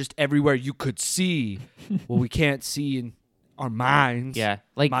 everywhere or just everywhere you could see. Well, we can't see in our minds. Yeah,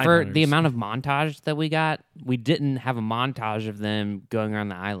 like Mind for hunters. the amount of montage that we got, we didn't have a montage of them going around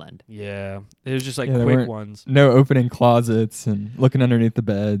the island. Yeah. It was just like Yeah, there quick weren't- ones. No opening closets and looking underneath the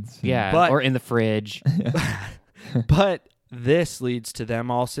beds. Yeah, But- or in the fridge. But this leads to them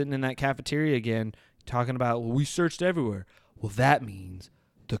all sitting in that cafeteria again, talking about, well, we searched everywhere. Well, that means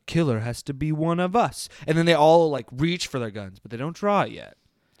the killer has to be one of us. And then they all like reach for their guns, but they don't draw it yet.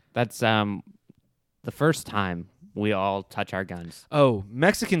 That's the first time we all touch our guns. Oh,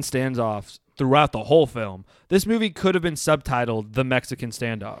 Mexican standoffs throughout the whole film. This movie could have been subtitled The Mexican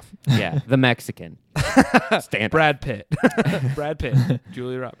Standoff. Yeah, the Mexican. Stand Brad Pitt. Brad Pitt.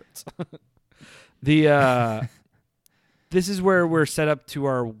 Julia Roberts. This is where we're set up to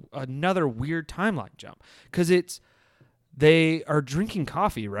our another weird timeline jump, because they are drinking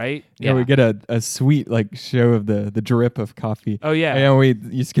coffee, right? Yeah, we get a sweet like show of the drip of coffee. Oh yeah.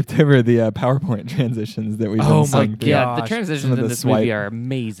 And you skipped over the PowerPoint transitions that we've Oh been my seeing. through. God. Yeah, the Gosh, transitions some of in the this swipe. movie are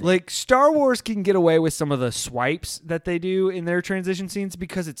amazing. Like Star Wars can get away with some of the swipes that they do in their transition scenes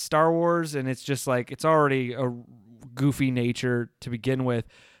because it's Star Wars and it's just like it's already a goofy nature to begin with.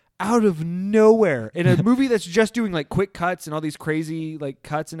 Out of nowhere, in a movie that's just doing like quick cuts and all these crazy like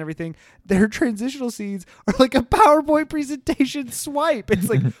cuts and everything, their transitional scenes are like a PowerPoint presentation swipe. It's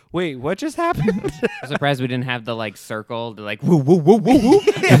like, wait, what just happened? I'm surprised we didn't have the like circle, the like woo woo woo woo woo.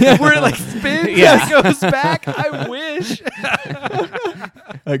 Where it like spins Yeah. and goes back. I wish.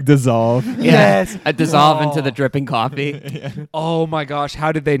 Like dissolve. Yes. I dissolve into Oh. the dripping coffee. Oh my gosh,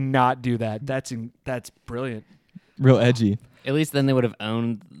 how did they not do that? That's brilliant. Real edgy. At least then they would have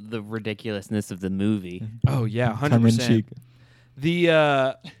owned the ridiculousness of the movie. Oh yeah, Tongue in 100%. cheek.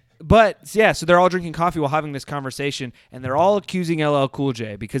 The But yeah, so they're all drinking coffee while having this conversation, and they're all accusing LL Cool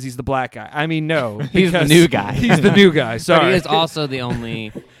J because he's the black guy. I mean, no, He's the because new guy. He's the new guy. But Sorry. he is also the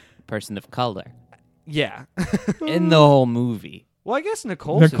only person of color Yeah. in the whole movie. Well, I guess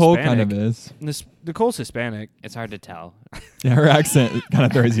Nicole's Nicole Hispanic. kind of is. Nicole's Hispanic. It's hard to tell. Yeah, her accent kind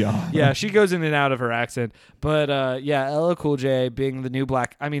of throws you off. Yeah, she goes in and out of her accent. But yeah, LL Cool J being the new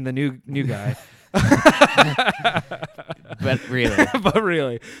new guy. But really, But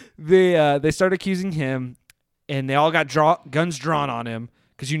really, they start accusing him, and they all got guns drawn on him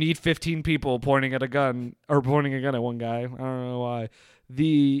because you need 15 people pointing a gun at one guy. I don't know why.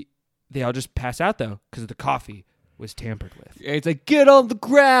 They all just pass out though because the coffee was tampered with. it's like, get on the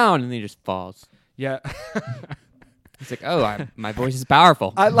ground, and he just falls. Yeah. It's like, oh, my voice is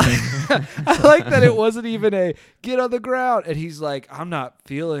powerful. I like that it wasn't even a get on the ground, and he's like, I'm not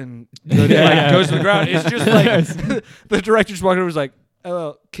feeling good. Yeah. Like goes to the ground. It's just like the director just walked over, was like,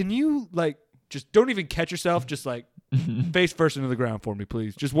 "Oh, can you like just don't even catch yourself, just like face first into the ground for me,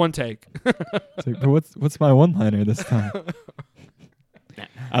 please, just one take." It's like, but what's my one-liner this time?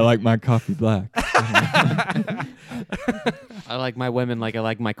 I like my coffee black. I like my women like I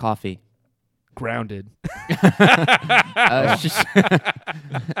like my coffee. Grounded. It's just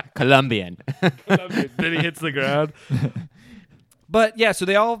Colombian. Then he hits the ground. But yeah, so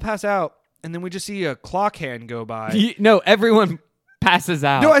they all pass out, and then we just see a clock hand go by. No, everyone passes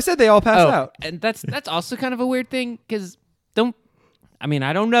out. No, I said they all pass out. And that's also kind of a weird thing because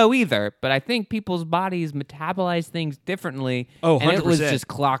I don't know either, but I think people's bodies metabolize things differently. Oh, and it was 100%. just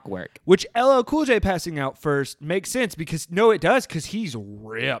clockwork. Which LL Cool J passing out first makes sense because it does because he's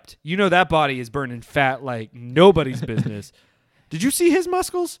ripped. You know that body is burning fat like nobody's business. Did you see his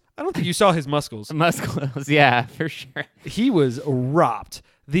muscles? I don't think you saw his muscles. Muscles, yeah, for sure. He was ropped.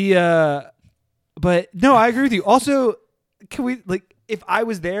 But no, I agree with you. Also, can we if I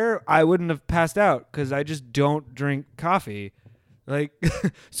was there, I wouldn't have passed out because I just don't drink coffee. Like,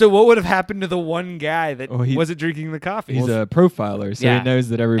 so what would have happened to the one guy that wasn't drinking the coffee? He's a profiler, so Yeah. he knows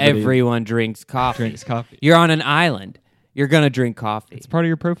that Everyone drinks coffee. drinks coffee. You're on an island. You're gonna drink coffee. It's part of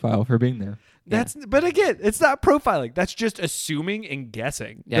your profile for being there. But again, it's not profiling. That's just assuming and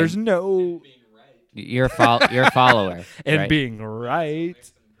guessing. Yeah. There's no You're a follower. and right? being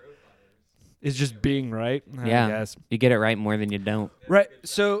right. It's just being right. I Yeah, guess. you get it right more than you don't. Right.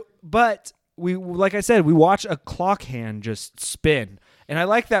 So, but we, like I said, we watch a clock hand just spin, and I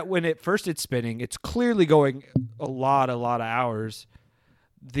like that when it's spinning, it's clearly going a lot of hours.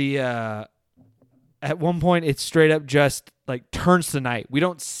 At one point, it's straight up just like turns to night. We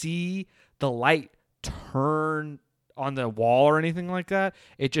don't see the light turn on the wall or anything like that.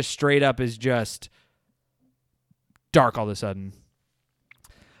 It just straight up is just dark all of a sudden.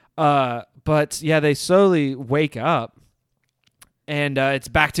 But yeah, they slowly wake up. And it's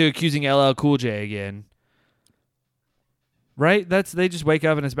back to accusing LL Cool J again. Right? They just wake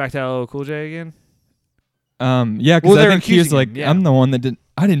up and it's back to LL Cool J again? Yeah, because Well, I they're think he was accusing like, him, yeah. I'm the one that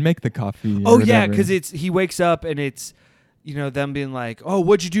I didn't make the coffee. Oh, or yeah, whatever. because he wakes up and it's, them being like, oh,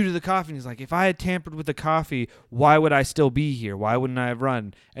 what'd you do to the coffee? And he's like, if I had tampered with the coffee, why would I still be here? Why wouldn't I have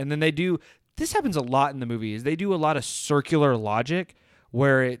run? And then this happens a lot in the movie, is they do a lot of circular logic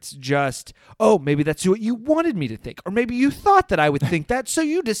where it's just, oh, maybe that's what you wanted me to think. Or maybe you thought that I would think that, so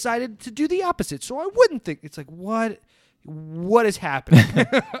you decided to do the opposite, so I wouldn't think. It's like, what is happening?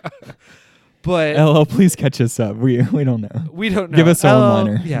 But LL, please catch us up. We don't know. we don't know. Give us a LL,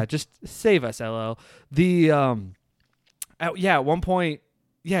 one-liner. Yeah, just save us, LL. At one point,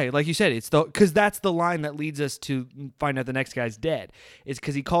 yeah, like you said, it's because that's the line that leads us to find out the next guy's dead. It's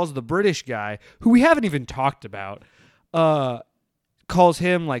because he calls the British guy, who we haven't even talked about, calls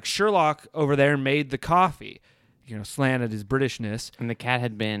him like Sherlock over there made the coffee, slant at his Britishness. And the cat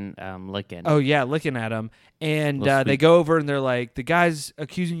had been licking. Oh yeah, looking at him, and Little they sweet. go over and they're like, the guy's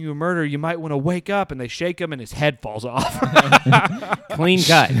accusing you of murder. You might want to wake up, and they shake him, and his head falls off. Clean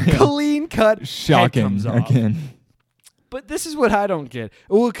cut. Clean cut. Head Shocking comes off. again. But this is what I don't get.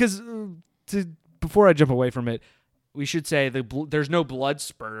 Well, because before I jump away from it, we should say there's no blood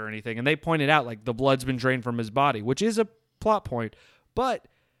spurt or anything, and they pointed out like the blood's been drained from his body, which is a plot point. But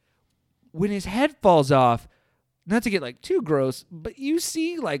when his head falls off, not to get like too gross, but you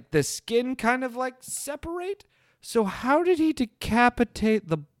see like the skin kind of like separate. So how did he decapitate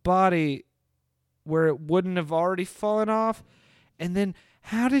the body where it wouldn't have already fallen off? And then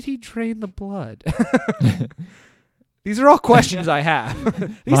how did he drain the blood? These are all questions I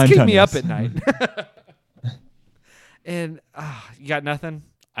have. These keep me up at night. And you got nothing?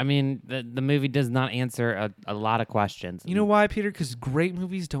 I mean, the movie does not answer a lot of questions. You know why, Peter? Because great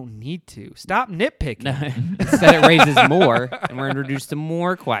movies don't need to. Stop nitpicking. No, instead it raises more, and we're introduced to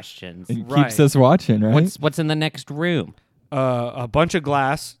more questions. It Right. keeps us watching, right? What's in the next room? A bunch of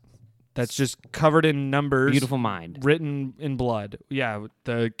glass that's just covered in numbers. Beautiful mind. Written in blood. Yeah,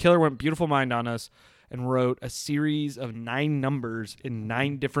 the killer went beautiful mind on us and wrote a series of 9 numbers in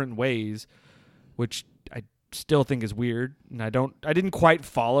 9 different ways, which I still think is weird. And I didn't quite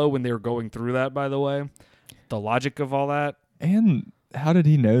follow when they were going through that, by the way. The logic of all that. And how did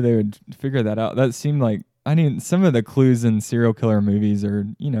he know they would figure that out? That seemed like, I mean, some of the clues in serial killer movies are,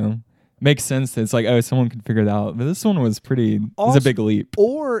 makes sense. It's like, oh, someone can figure it out. But this one was it was a big leap.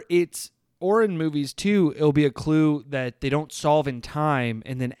 Or in movies too, it'll be a clue that they don't solve in time,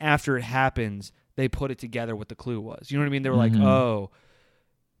 and then after it happens, they put it together what the clue was. You know what I mean? They were like, oh,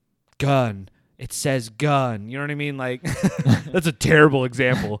 gun. It says gun. You know what I mean? Like, that's a terrible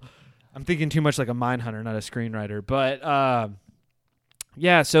example. I'm thinking too much like a Mindhunter, not a screenwriter. But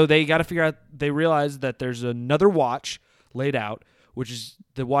yeah, so they got to figure out, they realize that there's another watch laid out, which is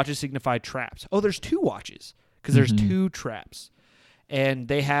the watches signify traps. Oh, there's 2 watches because there's 2 traps. And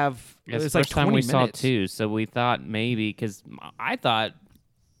they have, It's it's the like first time 20 we minutes. saw 2, so we thought maybe, because I thought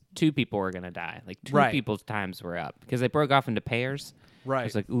 2 people were going to die. Like 2 Right. people's times were up because they broke off into pairs. Right.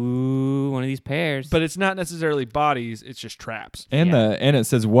 It's like, ooh, one of these pairs. But it's not necessarily bodies, it's just traps. And Yeah. and it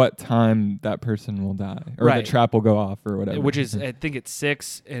says what time that person will die, or Right. the trap will go off, or whatever. Which is, I think it's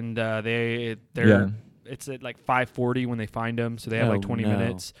 6, and they're Yeah. it's at like 5:40 when they find them, so they have like Oh, 20 no.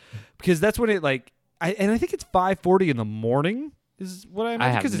 minutes, because that's when it like I think it's 5:40 in the morning is what I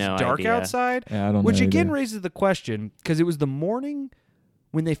imagine, have because no it's dark idea. outside. Yeah, I don't Which know again either. raises the question, because it was the morning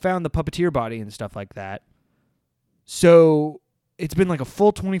when they found the puppeteer body and stuff like that. So it's been like a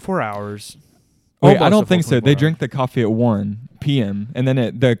full 24 hours. Wait, Almost I a don't full think so. 24 They hours. drink the coffee at 1 p.m. and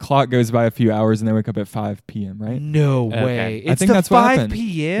then the clock goes by a few hours and they wake up at 5 p.m. Right? No Okay. way. I It's think the that's what 5 happened.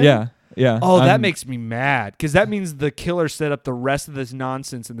 p.m.? Yeah. Oh, that I'm- makes me mad, because that means the killer set up the rest of this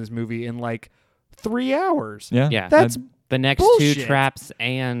nonsense in this movie in like 3 hours. Yeah. Yeah. That's the next bullshit. 2 traps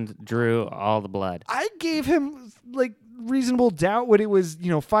and drew all the blood. I gave him like reasonable doubt when it was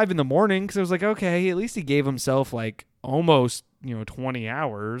 5 in the morning, because I was like, okay, at least he gave himself like almost 20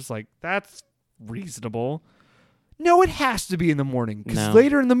 hours. Like, that's reasonable. No, it has to be in the morning, because No.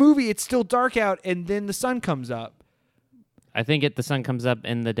 later in the movie it's still dark out and then the sun comes up. I think the sun comes up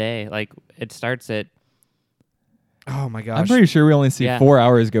in the day. Like, it starts at... Oh my gosh. I'm pretty sure we only see Yeah. 4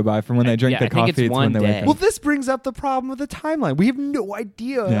 hours go by from when they drink Yeah, the I think coffee it's to when one they day. wake Well, up. this brings up the problem with the timeline. We have no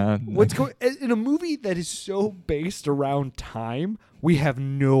idea Yeah, what's going in a movie that is so based around time. We have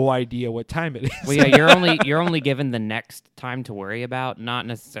no idea what time it is. Well, yeah, you're only given the next time to worry about, not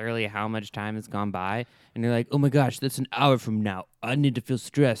necessarily how much time has gone by. And you're like, oh my gosh, that's an hour from now. I need to feel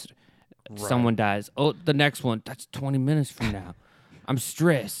stressed. Someone dies. Oh, the next one, that's 20 minutes from now. I'm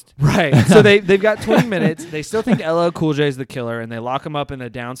stressed. Right. So they've got 20 minutes. They still think LL Cool J is the killer, and they lock him up in a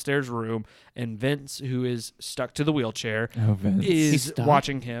downstairs room. And Vince, who is stuck to the wheelchair, Oh, Vince. is He's stuck?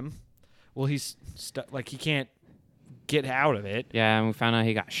 watching him. Well, he's stuck. Like, he can't get out of it. Yeah, and we found out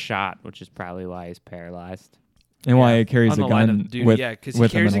he got shot, which is probably why he's paralyzed. And why he carries on a the line gun of duty. with, Yeah, because he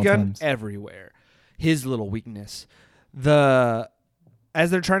with him carries a at all gun times. everywhere. His little weakness. As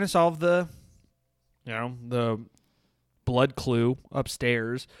they're trying to solve the blood clue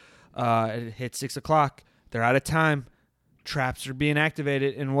upstairs, it hits 6 o'clock. They're out of time. Traps are being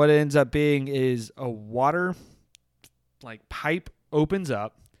activated, and what it ends up being is a water pipe opens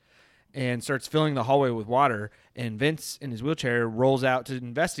up and starts filling the hallway with water, and Vince in his wheelchair rolls out to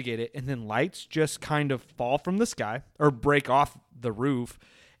investigate it, and then lights just kind of fall from the sky or break off the roof,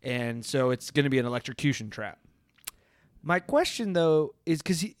 and so it's going to be an electrocution trap. My question, though, is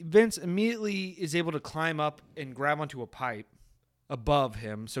because Vince immediately is able to climb up and grab onto a pipe above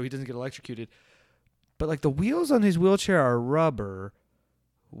him so he doesn't get electrocuted. But, the wheels on his wheelchair are rubber.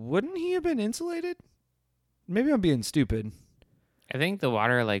 Wouldn't he have been insulated? Maybe I'm being stupid. I think the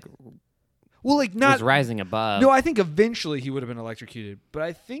water Well, not was rising above. No, I think eventually he would have been electrocuted, but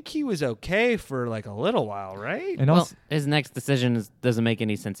I think he was okay for a little while, right? And Well, also, his next decision doesn't make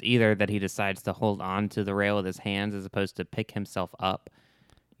any sense either, that he decides to hold on to the rail with his hands as opposed to pick himself up,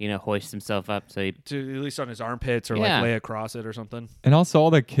 hoist himself up. So he, To at least on his armpits or Yeah. lay across it or something. and also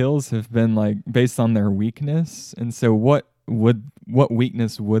all the kills have been based on their weakness. And so what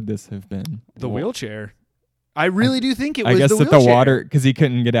weakness would this have been? The Well, wheelchair. I really do think it I was guess the that wheelchair. the water, because he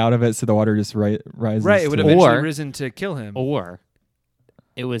couldn't get out of it, so the water just rises. Right, it would to- have eventually Or- risen to kill him. or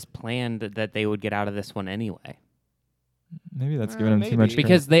it was planned that they would get out of this one anyway. Maybe that's giving him too much maybe.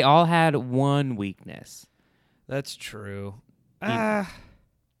 Because they all had one weakness. That's true.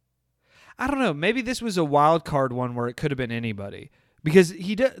 I don't know. Maybe this was a wild card one where it could have been anybody, because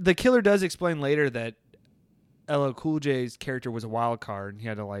the killer does explain later that LL Cool J's character was a wild card and he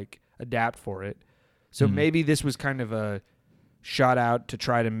had to like adapt for it. So maybe this was kind of a shot out to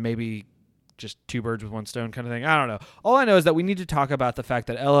try to maybe just two birds with one stone kind of thing. I don't know. All I know is that we need to talk about the fact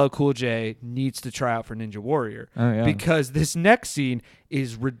that LL Cool J needs to try out for Ninja Warrior. Oh, yeah. Because this next scene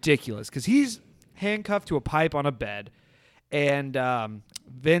is ridiculous, because he's handcuffed to a pipe on a bed, and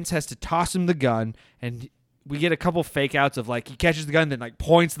Vince has to toss him the gun, and we get a couple fake outs of like he catches the gun, then like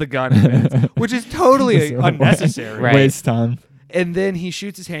points the gun at Vince, which is totally unnecessary. Right. Waste time. And then he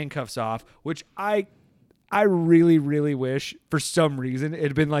shoots his handcuffs off, which I really, really wish for some reason it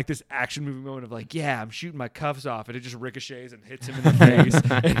had been like this action movie moment of like, yeah, I'm shooting my cuffs off, and it just ricochets and hits him in the face,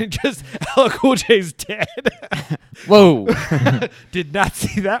 and it just LL Cool J's dead. Whoa. Did not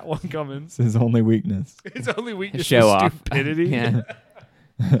see that one coming. It's his only weakness. His only weakness Show is off. stupidity. Yeah.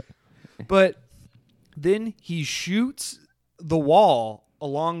 But then he shoots the wall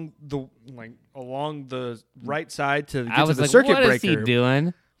along the right side to get I to was the like, circuit what breaker. is he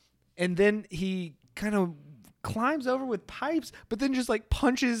doing? And then he kind of climbs over with pipes, but then just like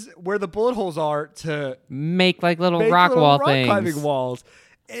punches where the bullet holes are to Make like little make rock little wall rock things. climbing walls.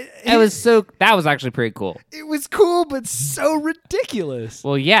 That was actually pretty cool. It was cool, but so ridiculous.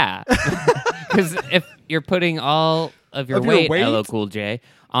 Well, yeah. Because if you're putting all of your weight, LL Cool J,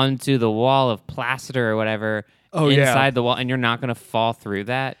 onto the wall of plaster or whatever inside the wall, and you're not going to fall through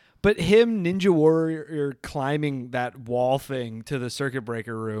that. But him, Ninja Warrior, climbing that wall thing to the circuit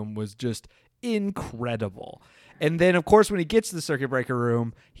breaker room was just incredible. And then, of course, when he gets to the circuit breaker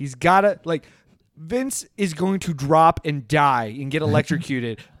room, he's got to, like, Vince is going to drop and die and get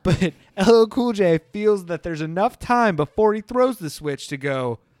electrocuted. But LL Cool J feels that there's enough time before he throws the switch to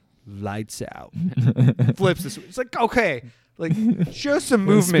go, lights out. Flips the switch. It's like, okay, like, show some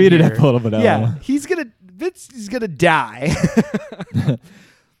movement Speed it here. up a little bit. Yeah, Vince is going to die.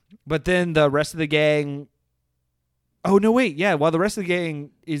 But then the rest of the gang... Oh, no, wait. Yeah, while the rest of the gang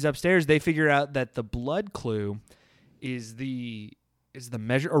is upstairs, they figure out that the blood clue is the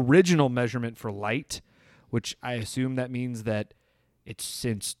original measurement for light, which I assume that means that it's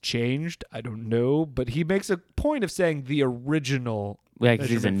since changed. I don't know. But he makes a point of saying the original Yeah,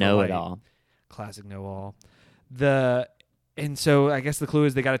 because he's a measurement for light. know-it-all. Classic know-all. And so I guess the clue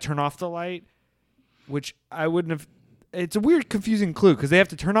is they got to turn off the light, which I wouldn't have... It's a weird, confusing clue because they have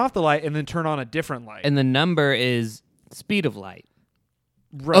to turn off the light and then turn on a different light. And the number is speed of light.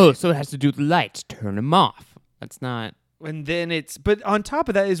 Right. Oh, so it has to do with lights. Turn them off. That's not... And then but on top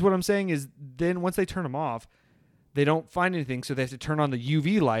of that is what I'm saying is then once they turn them off, they don't find anything, so they have to turn on the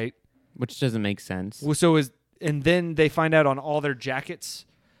UV light. Which doesn't make sense. And then they find out on all their jackets,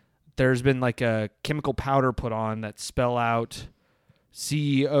 there's been like a chemical powder put on that spell out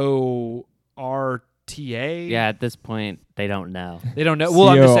CORTA. Yeah, at this point, they don't know. They don't know. Well,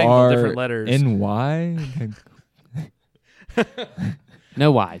 I'm just saying the different letters. NY?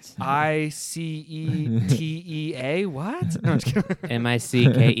 No Y's. ICETEA. What? No, I'm just kidding.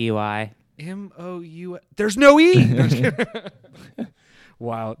 MICKEY. MOU. There's no E. No, I'm just kidding.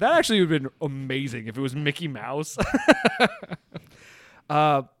 Wow, that actually would have been amazing if it was Mickey Mouse.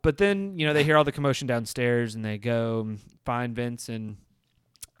 But then they hear all the commotion downstairs and they go and find Vince and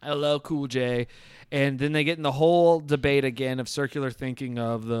LL Cool J, and then they get in the whole debate again of circular thinking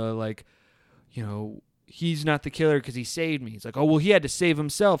of the he's not the killer because he saved me. He's like, oh, well, he had to save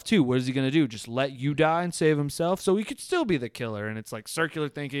himself too. What is he going to do? Just let you die and save himself? So he could still be the killer. And it's like circular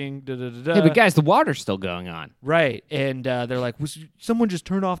thinking. Da-da-da-da. Hey, but guys, the water's still going on. Right. And they're like, was someone just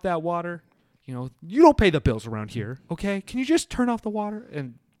turn off that water? You don't pay the bills around here. Okay. Can you just turn off the water?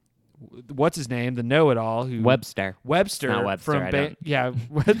 And what's his name? The know-it-all who Webster. Webster. Not Webster, from I don't.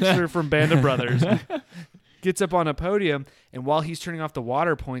 Webster from Band of Brothers gets up on a podium, and while he's turning off the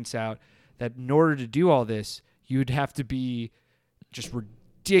water, points out that in order to do all this, you'd have to be just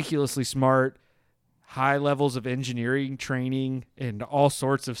ridiculously smart, high levels of engineering training, and all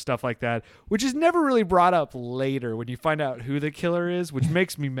sorts of stuff like that, which is never really brought up later when you find out who the killer is, which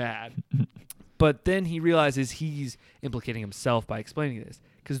makes me mad. But then he realizes he's implicating himself by explaining this,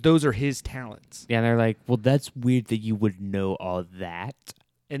 because those are his talents. Yeah, and they're like, well, that's weird that you would know all that.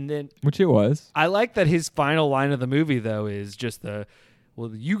 And then... Which it was. I like that his final line of the movie, though, is just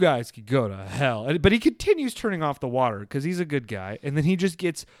well, you guys could go to hell. But he continues turning off the water because he's a good guy. And then he just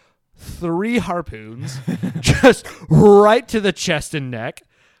gets 3 harpoons just right to the chest and neck.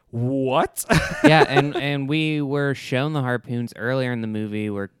 What? Yeah, and we were shown the harpoons earlier in the movie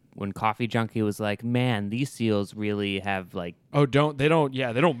when Coffee Junkie was like, man, these seals really have like... Oh, they don't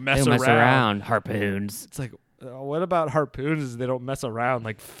mess mess around. around. Harpoons. It's like, What about harpoons? They don't mess around.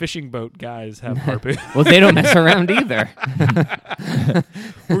 Like fishing boat guys have harpoons. Well, they don't mess around either.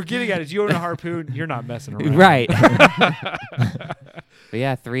 We're getting at it. You own a harpoon, you're not messing around. Right. But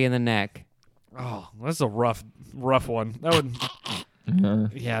yeah, 3 in the neck. Oh, that's a rough one. That would.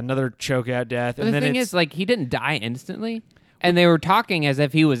 Yeah. Another choke out death. But And the then thing is, like, he didn't die instantly, and they were talking as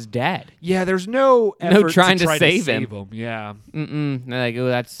if he was dead. yeah, there's no effort trying to try save to him. save him. Yeah, They're like, oh,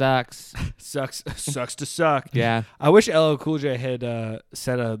 that sucks. sucks to suck. Yeah. I wish LL Cool J had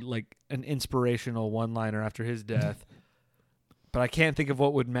said an inspirational one-liner after his death, but I can't think of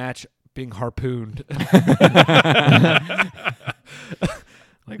what would match being harpooned.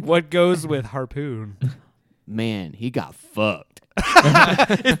 Like what goes with harpoon? Man, he got fucked.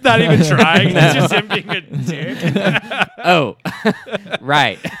 It's not even trying. It's just him being a dick. Oh,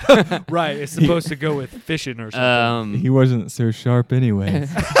 right. Right. It's supposed to go with fishing or something. He wasn't so sharp anyway.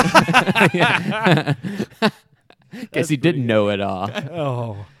 Guess he didn't know it all.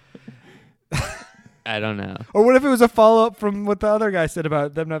 Oh. I don't know. Or what if it was a follow-up from what the other guy said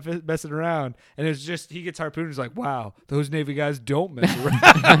about them not messing around? And it's just he gets harpooned. He's like, wow, those Navy guys don't mess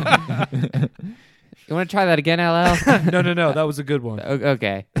around. You want to try that again, LL? No. That was a good one.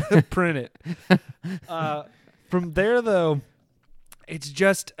 Okay. Print it. From there, though, it's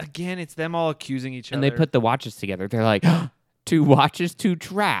just, again, it's them all accusing each And other. they put the watches together. They're like, 2 watches, 2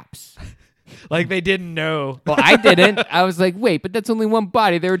 traps. like they didn't know. Well, I didn't. I was like, wait, but that's only one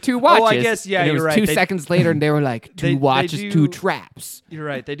body. There were 2 watches. Oh, I guess, yeah, and it you're was right. 2 seconds later, and they were like, 2 They watches, do- 2 traps. You're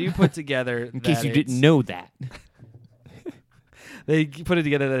right. They do put together In case you didn't know that. They put it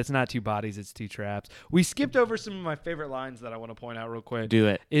together that it's not 2 bodies, it's 2 traps. We skipped over some of my favorite lines that I want to point out real quick. Do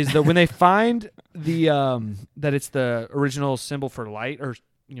it. Is that when they find the that it's the original symbol for light or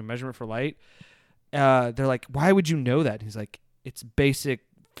measurement for light, they're like, why would you know that? He's like, it's basic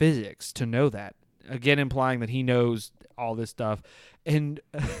physics to know that. Again, implying that he knows all this stuff. And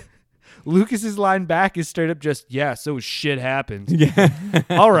Lucas's line back is straight up just, yeah, so shit happens. Yeah.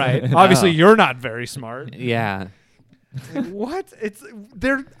 All right. Obviously, Oh. you're not very smart. Yeah. Like, what? It's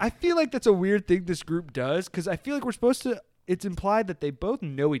there. I feel like that's a weird thing this group does because I feel like we're supposed to. It's implied that they both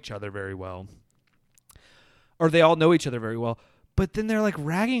know each other very well, or they all know each other very well. But then they're like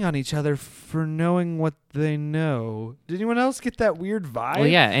ragging on each other for knowing what they know. Did anyone else get that weird vibe? Well,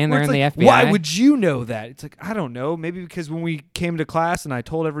 yeah, and Where they're in it's the like, FBI. Why would you know that? It's like, I don't know. Maybe because when we came to class and I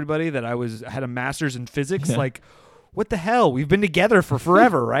told everybody that I had a master's in physics, Yeah. like, what the hell? We've been together for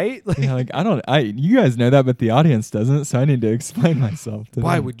forever, right? Like, Yeah, like you guys know that, but the audience doesn't, so I need to explain myself to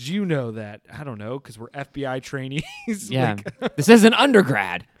why them. would you know that? I don't know, because we're FBI trainees. Yeah. Like, This is an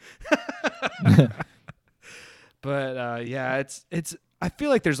undergrad. but yeah, it's. I feel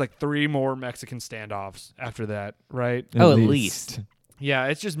like there's like 3 more Mexican standoffs after that, right? Oh, at least. Yeah,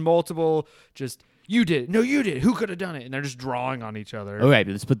 it's just multiple. Just you did, no, you did. Who could have done it? And they're just drawing on each other. All right,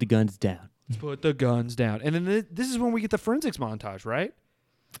 let's put the guns down. Let's put the guns down, and then this is when we get the forensics montage, right?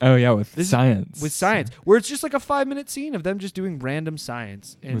 Oh yeah, with This is- science. With science, where it's just like a 5-minute scene of them just doing random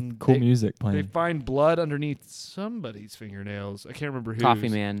science, and with cool music They playing. find blood underneath somebody's fingernails. I can't remember who. Coffee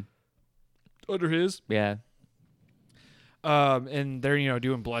man. Under his. Yeah. And they're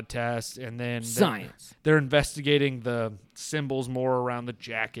doing blood tests, and then Science. they're investigating the symbols more around the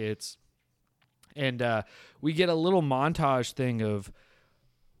jackets, and we get a little montage thing of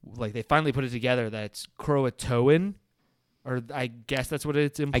like they finally put it together that it's Croatoan, or I guess that's what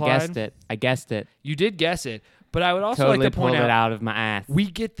it's I implied. guessed it. You did guess it, but I would also Totally like to point pulled it out out of my ass. we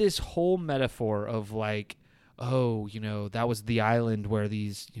get this whole metaphor of like, oh, that was the island where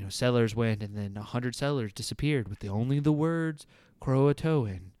these, settlers went, and then 100 settlers disappeared with only the words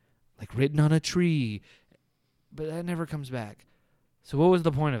Croatoan, like written on a tree. But that never comes back. So what was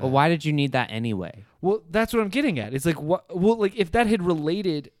the point of it? Well, why did you need that anyway? Well, that's what I'm getting at. It's like, what? Well, like if that had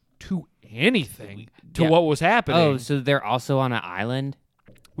related to anything to Yeah. what was happening, Oh, so they're also on an island?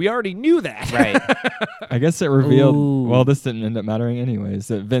 we already knew that. Right. I guess it revealed. Ooh. Well, this didn't end up mattering anyways.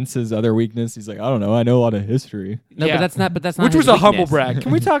 That Vince's other weakness. He's like, I don't know. I know a lot of history. No, Yeah. but that's not Which his was a humble weakness. brag.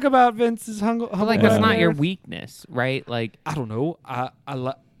 Can we talk about Vince's humble But like brag that's not there? your weakness, right? Like I don't know.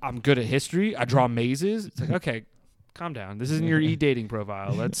 I'm good at history. I draw mazes. It's like, okay, calm down. This isn't your e-dating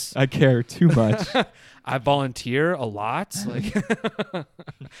profile. Let's. I care too much. I volunteer a lot. Like,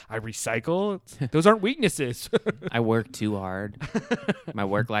 I recycle. Those aren't weaknesses. I work too hard. My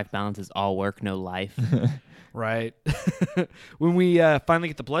work-life balance is all work, no life. Right. When we finally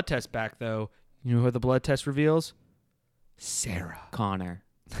get the blood test back, though, you know who the blood test reveals? Sarah. Connor.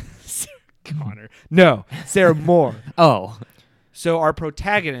 Sarah Connor. No, Sarah Moore. Oh, So our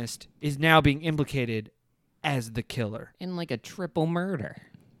protagonist is now being implicated as the killer. in like a triple murder.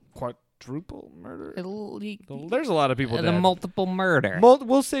 Quite quadruple murder. The There's a lot of people dead. multiple murder.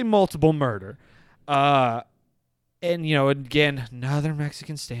 We'll say multiple murder. And, again, another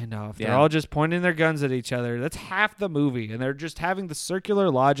Mexican standoff. They're Yeah. all just pointing their guns at each other. That's half the movie. And they're just having the circular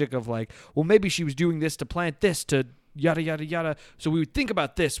logic of like, well, maybe she was doing this to plant this to yada, yada, yada. So we would think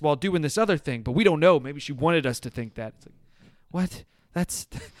about this while doing this other thing, but we don't know. Maybe she wanted us to think that. It's like, what?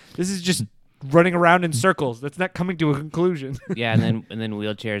 This is just running around in circles. That's not coming to a conclusion. Yeah, and then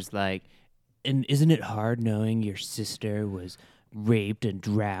Wheelchair's like, and isn't it hard knowing your sister was raped and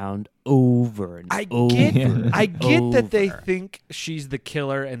drowned over and over? I get that they over. think she's the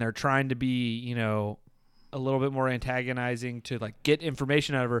killer and they're trying to be, a little bit more antagonizing to like get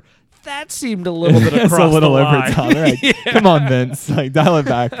information out of her. That seemed a little bit It's across a little the over line. top. Right? Yeah. Come on, Vince. Like, dial it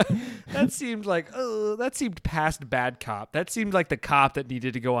back. That seemed like, that seemed past bad cop. That seemed like the cop that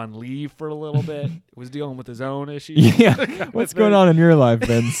needed to go on leave for a little bit, was dealing with his own issues. Yeah. What's going on in your life,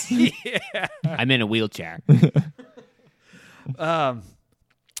 Vince? Yeah. I'm in a wheelchair.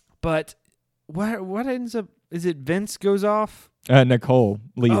 But what ends up, is it Vince goes off? Nicole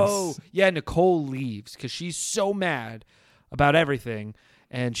leaves. Oh, yeah, Nicole leaves because she's so mad about everything,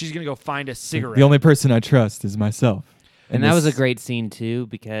 and she's going to go find a cigarette. The only person I trust is myself. And that was a this- great scene too,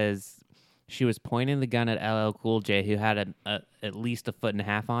 because she was pointing the gun at LL Cool J, who had at least a 1.5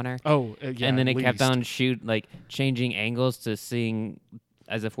 feet on her. Oh, yeah, and then at it kept least. on changing angles to seeing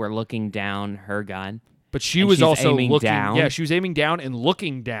as if we're looking down her gun. But she and was she's also aiming looking. down. Yeah, she was aiming down and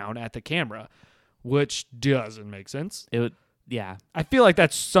looking down at the camera, which doesn't make sense. Yeah. I feel like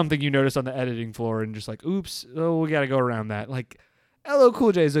that's something you notice on the editing floor and just like, oops, we got to go around that. Like, LL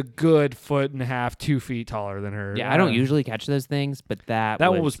Cool J is a good 1.5 feet, 2 feet taller than her. Yeah, I don't usually catch those things, but that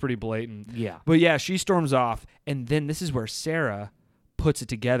one was pretty blatant. Yeah. But yeah, she storms off, and then this is where Sarah puts it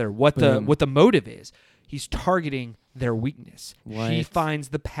together. What Boom. the motive is? He's targeting their weakness. He What? finds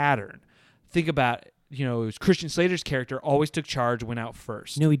the pattern. Think about it was Christian Slater's character always took charge, went out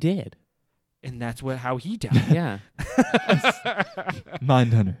first, No, he did. and that's how he died. Yeah.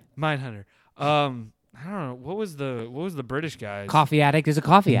 Mindhunter. Mindhunter. I don't know what was the British guy. Coffee addict is a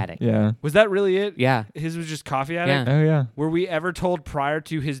coffee addict. Yeah. Was that really it? Yeah. His was just coffee addict. Yeah. Oh, yeah. Were we ever told prior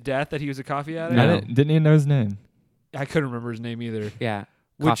to his death that he was a coffee addict? No. Didn't even know his name. I couldn't remember his name either. Yeah.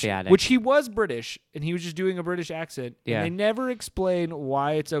 Coffee addict. Which he was British, and he was just doing a British accent. Yeah. And they never explain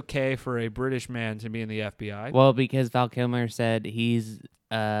why it's okay for a British man to be in the FBI. Well, because Val Kilmer said he's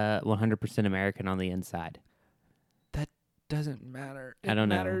 100% American on the inside. That doesn't matter. I don't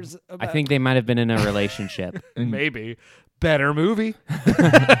know. matters I about think they might have been in a relationship. maybe better movie.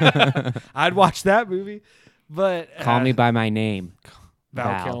 I'd watch that movie, but Call me by my name. Val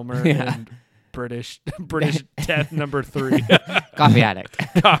Val. Kilmer Yeah. and British death number 3. Coffee addict.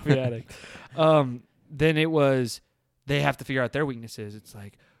 Coffee addict. Then it was they have to figure out their weaknesses. It's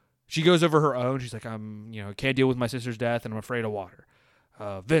like she goes over her own. She's like, can't deal with my sister's death, and I'm afraid of water.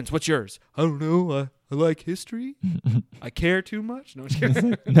 Vince, what's yours? I don't know. I like history. I care too much. No, I'm just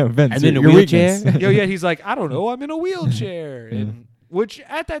kidding. No, Vince. And then your a wheelchair? weakness. Yeah, he's like, I don't know. I'm in a wheelchair, and which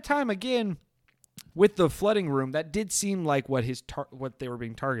at that time again, with the flooding room, that did seem like what what they were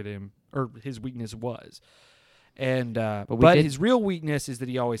being targeted him or his weakness was. And but his real weakness is that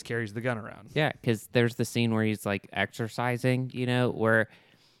he always carries the gun around. Yeah, because there's the scene where he's like exercising, where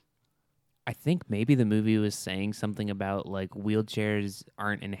I think maybe the movie was saying something about like wheelchairs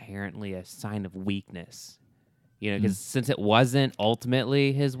aren't inherently a sign of weakness. Because since it wasn't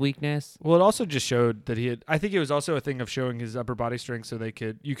ultimately his weakness. Well, it also just showed that he had. I think it was also a thing of showing his upper body strength, so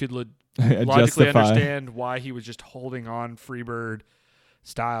you could logically Justify. understand why he was just holding on Freebird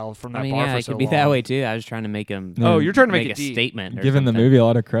style from that I mean, bar yeah, for it so could be long. that way too. I was trying to make him Oh, you're trying to make make it a deep. statement. Or Giving the something. movie a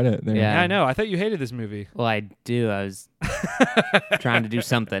lot of credit there. Yeah. Yeah, I know. I thought you hated this movie. Well, I do. I was trying to do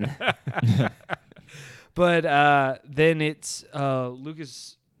something. But then it's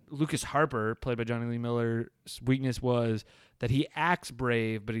Lucas Harper, played by Johnny Lee Miller's weakness was that he acts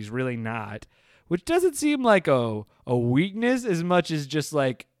brave, but he's really not, which doesn't seem like a weakness as much as just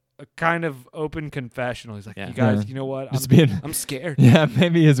like a kind of open confessional. He's like, Yeah. you guys, Yeah. you know what? Just being. I'm scared. Yeah,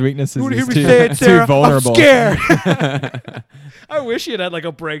 maybe his weakness You is want to hear he's me too, say it, Sarah? too vulnerable. I'm scared. I wish he had like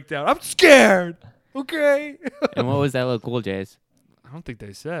a breakdown. I'm scared. Okay. And what was that little Cool J's? I don't think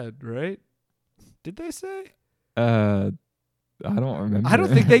they said, right? Did they say? I don't remember. I don't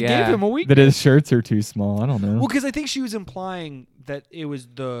think they Yeah. gave him a that weakness. his shirts are too small. I don't know. Well, because I think she was implying that it was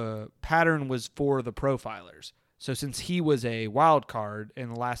the pattern was for the profilers. So since he was a wild card in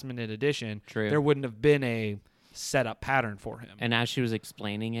the last minute edition, True. there wouldn't have been a setup pattern for him. And as she was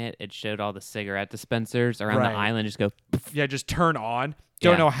explaining it, it showed all the cigarette dispensers around Right. the island just go, Yeah, just turn on.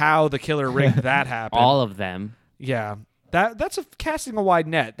 Don't Yeah. know how the killer rigged that happen. all of them. Yeah. That's casting a wide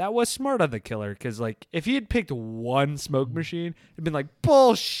net. That was smart on the killer because, like, if he had picked one smoke machine, it'd been like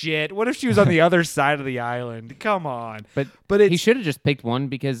bullshit. What if she was on the other side of the island? Come on. But But he it's should have just picked one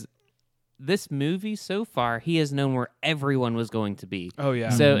because this movie so far, he has known where everyone was going to be. oh yeah.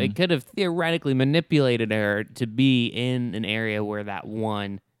 So it could have theoretically manipulated her to be in an area where that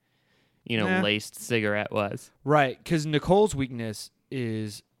one, Yeah. laced cigarette was. Right, because Nicole's weakness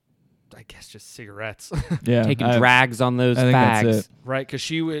is, I guess, just cigarettes. Yeah, Taking drags on those I think that's fags. it. Right, because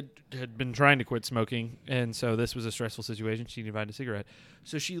she had been trying to quit smoking, and so this was a stressful situation. She needed to find a cigarette.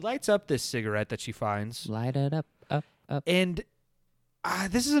 So she lights up this cigarette that she finds, Light it up, up, up. and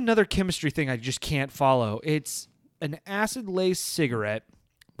this is another chemistry thing I just can't follow. It's an acid-laced cigarette,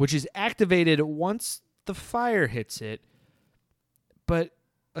 which is activated once the fire hits it, but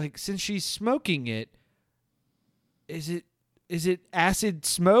like since she's smoking it, is it acid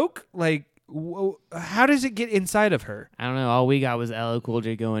smoke? Like, how does it get inside of her? I don't know. All we got was LL Cool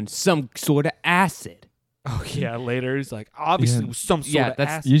J going, some sort of acid. Oh yeah, later he's like, obviously Yeah. with some sort Yeah, of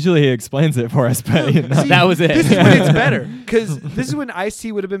that's- acid. Usually he explains it for us, but See, That was it. This is when it's better, because this is when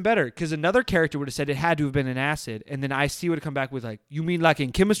Ice-T would have been better, because another character would have said it had to have been an acid, and then Ice-T would have come back with like, you mean like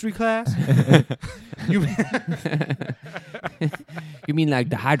in chemistry class? you, mean, You mean like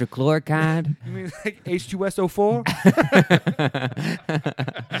the hydrochloric kind? you mean like H2SO4?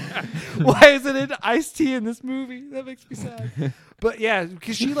 Why isn't it Ice-T in this movie? That makes me sad. But yeah,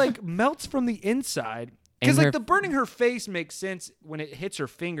 because she like melts from the inside. Because And like her- the burning her face makes sense when it hits her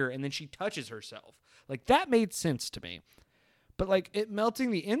finger and then she touches herself. Like that made sense to me. But like it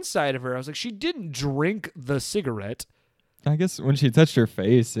melting the inside of her, I was like, she didn't drink the cigarette. I guess when she touched her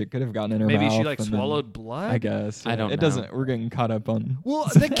face, it could have gotten in her Maybe mouth. she like and then- swallowed blood. I guess. I yeah. don't It know. doesn't. We're getting caught up on. Well,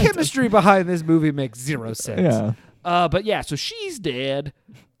 the chemistry behind this movie makes zero sense. Yeah. But yeah, so she's dead.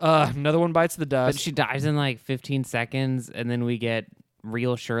 Another one bites the But dust. she dies in like 15 seconds, and then we get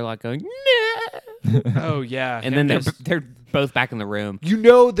real Sherlock going, no. Oh yeah, And him then just- they're both back in the room. You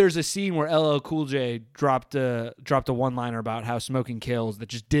know, there's a scene where LL Cool J dropped a one-liner about how smoking kills that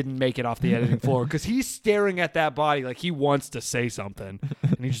just didn't make it off the editing floor because he's staring at that body like he wants to say something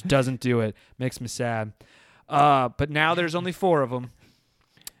and he just doesn't do it. Makes me sad. But now there's only 4 of them,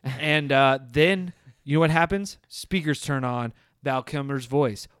 and then you know what happens? Speakers turn on. Val Kilmer's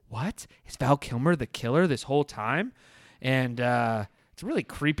voice. What? Is Val Kilmer the killer this whole time? And it's really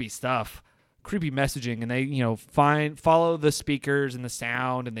creepy stuff. Creepy messaging, and they follow the speakers and the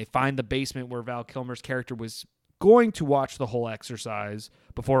sound, and they find the basement where Val Kilmer's character was going to watch the whole exercise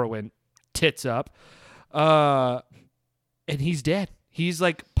before it went tits up, and he's dead. He's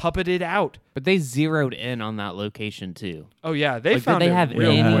like puppeted out. But they zeroed in on that location too. Oh yeah, they Like, found did they it have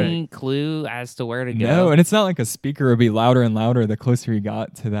real any quick. clue as to where to go? No, and it's not like a speaker would be louder and louder the closer you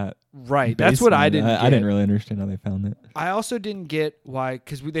got to that. Right, that's what I basement. didn't. I didn't get. really understand how they found it. I also didn't get why,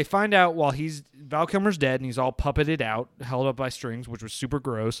 because they find out while Val Kilmer's dead and he's all puppeted out, held up by strings, which was super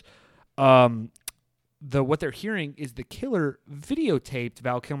gross. What they're hearing is the killer videotaped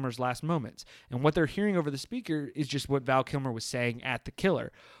Val Kilmer's last moments, and what they're hearing over the speaker is just what Val Kilmer was saying at the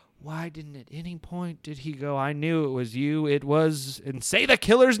killer. Why didn't at any point did he go, I knew it was you, it was, and say the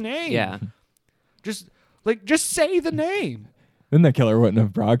killer's name? Yeah. Just say the name. Then the killer wouldn't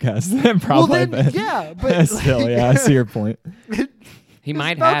have broadcast it, probably. Well, then, but yeah, but still, yeah, I see your point. He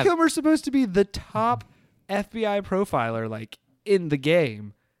might Val have. Kilmer's supposed to be the top FBI profiler, like, in the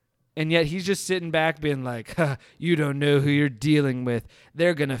game. And yet he's just sitting back being like, you don't know who you're dealing with.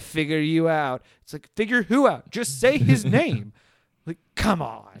 They're going to figure you out. It's like, figure who out? Just say his name. Like, come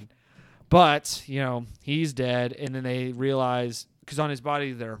on. But, he's dead. And then they realize, because on his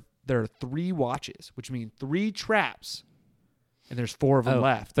body there are 3 watches, which mean 3 traps. And there's 4 of them Oh,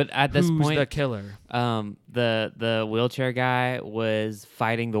 left. But at this Who's point, the killer? the wheelchair guy was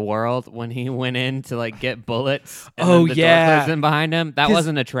fighting the world when he went in to like get bullets. And Oh, then the door yeah. closed in behind him. That 'Cause-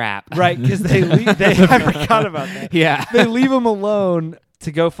 wasn't a trap. Right, because I forgot about that. Yeah. They leave him alone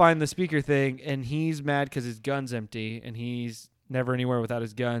to go find the speaker thing, and he's mad because his gun's empty, and he's never anywhere without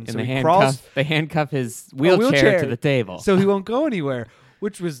his gun. And So they he crawls, handcuff his wheelchair. wheelchair to the table. so he won't go anywhere,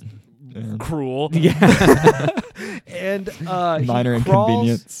 which was cruel. yeah. And Minor he crawls,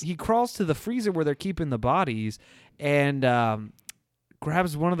 inconvenience. He crawls to the freezer where they're keeping the bodies, and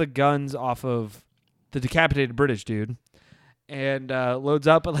grabs one of the guns off of the decapitated British dude. And loads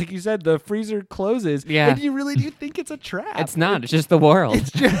up, but like you said, the freezer closes. Yeah. And you really do think it's a trap. It's not. It's just the world.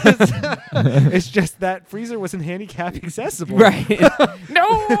 It's just, it's just that freezer wasn't handicap accessible. right.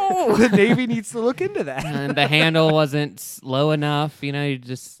 No. The Navy needs to look into that. And the handle wasn't low enough. You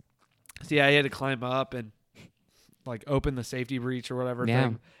just. So yeah, he had to climb up and like open the safety breach or whatever Yeah.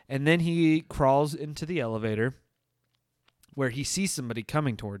 thing. And then he crawls into the elevator. where he sees somebody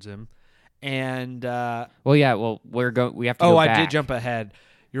coming towards him, and Well, yeah. Well, we have to. oh, go I back. did jump ahead.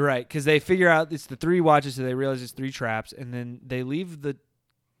 You're right, because they figure out it's the 3 watches, so they realize it's 3 traps, and then they leave the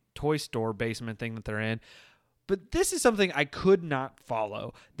toy store basement thing that they're in. But this is something I could not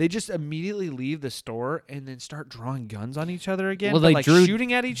follow. They just immediately leave the store and then start drawing guns on each other again. Well, but they like drew-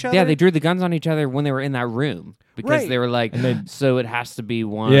 shooting at each other. Yeah, they drew the guns on each other when they were in that room because Right. they were like, And they- so it has to be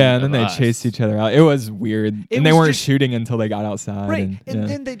one. Yeah, and then of they us. chased each other out. It was weird, It and they was weren't just- shooting until they got outside. Right, and yeah.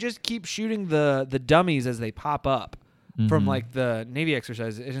 then they just keep shooting the dummies as they pop up from Mhm. like the Navy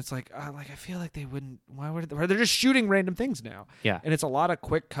exercise, and it's like I feel like they wouldn't. Why would they're just shooting random things now? Yeah. And it's a lot of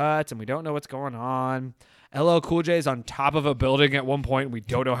quick cuts, and we don't know what's going on. LL Cool J is on top of a building at one point. We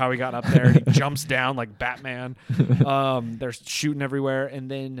don't know how he got up there. He jumps down like Batman. They're shooting everywhere, and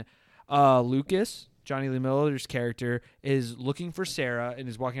then Lucas, Johnny Lee Miller's character, is looking for Sarah and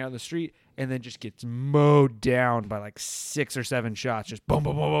is walking out in the street, and then just gets mowed down by like 6 or 7 shots. Just boom,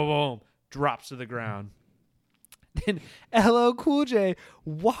 boom, boom, boom, boom, drops to the ground. Then LL Cool J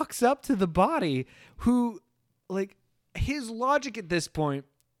walks up to the body, who, like, his logic at this point,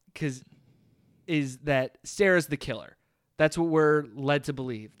 is that Sarah's the killer. That's what we're led to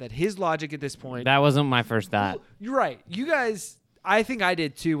believe. That his logic at this point. That wasn't my first thought. Well, you're right. You guys, I think I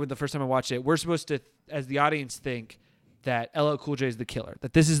did too when the first time I watched it. We're supposed to, as the audience, think that LL Cool J is the killer.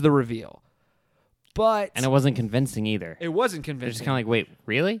 That this is the reveal. But And it wasn't convincing either. it wasn't They're convincing. just kind of like, wait,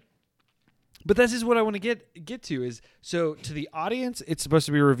 really? But this is what I want to get to is, so to the audience, it's supposed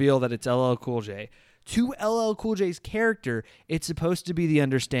to be revealed that it's LL Cool J. To LL Cool J's character, it's supposed to be the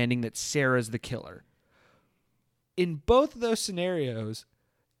understanding that Sarah's the killer. In both of those scenarios,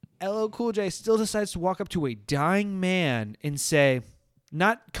 LL Cool J still decides to walk up to a dying man and say,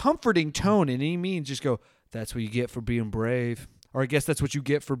 not comforting tone in any means, just go, "That's what you get for being brave." Or I guess that's what you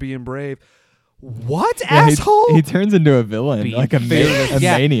get for being brave. What, Yeah, asshole? he turns into a villain, Being like a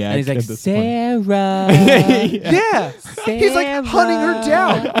yeah. maniac. And he's like, at this point. Sarah. Yeah. He's like hunting her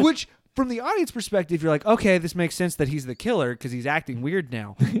Sarah. down, which from the audience perspective, you're like, okay, this makes sense that he's the killer because he's acting weird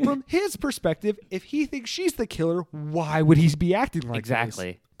now. From his perspective, if he thinks she's the killer, why would he be acting like this?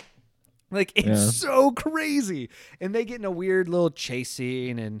 Exactly. Like, it's Yeah. so crazy. And they get in a weird little chase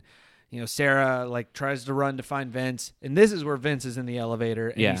scene, and Sarah like tries to run to find Vince, and this is where Vince is in the elevator,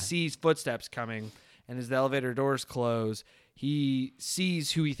 and Yeah. he sees footsteps coming, and as the elevator doors close, he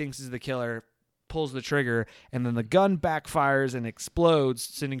sees who he thinks is the killer, pulls the trigger, and then the gun backfires and explodes,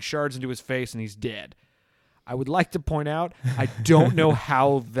 sending shards into his face, and he's dead. I would like to point out, I don't know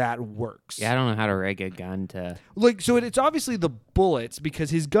how that works. Yeah, I don't know how to rig a gun to. Like, so it's obviously the bullets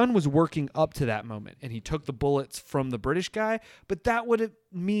because his gun was working up to that moment, and he took the bullets from the British guy, but that would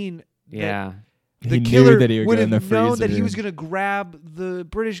mean Yeah. the He killer knew that he would would go in have the known that he freezer. was going to grab the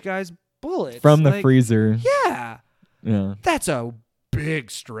British guy's bullets From the Like, freezer. Yeah, Yeah, that's a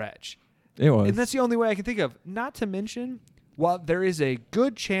big stretch. it was. And that's the only way I can think of. Not to mention, while there is a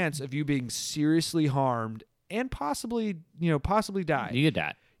good chance of you being seriously harmed and possibly die,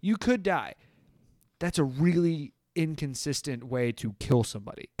 You could die. That's a really inconsistent way to kill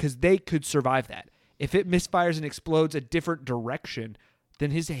somebody because they could survive that. If it misfires and explodes a different direction,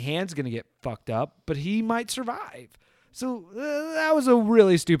 then his hand's going to get fucked up, but he might survive. So that was a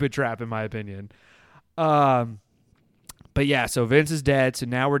really stupid trap, in my opinion. But yeah, so Vince is dead. So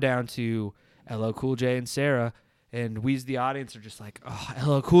now we're down to LL Cool J and Sarah. And we as the audience are just like, oh,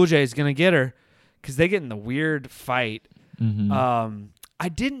 LL Cool J is going to get her. Because they get in the weird fight. Mhm. I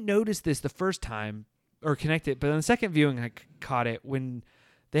didn't notice this the first time or connect it, but on the second viewing, I caught it when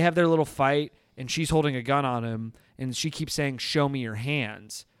they have their little fight and she's holding a gun on him and she keeps saying, "Show me your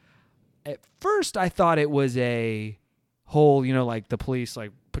hands." At first, I thought it was a whole, like the police,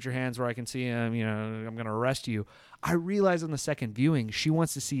 like, put your hands where I can see them, I'm going to arrest you. I realized on the second viewing, she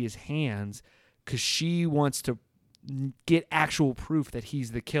wants to see his hands because she wants to get actual proof that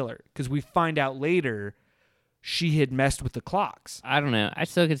he's the killer. Because we find out later she had messed with the clocks. I don't know. I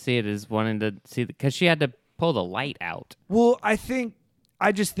still could see it as wanting to see because she had to pull the light out. Well, I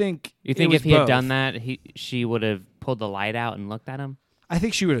just think You it think was if he had both. done that, she would have pulled the light out and looked at him? I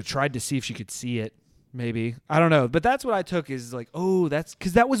think she would have tried to see if she could see it. Maybe. I don't know. But that's what I took is like, oh, that's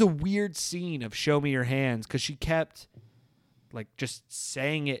because that was a weird scene of "show me your hands" because she kept like just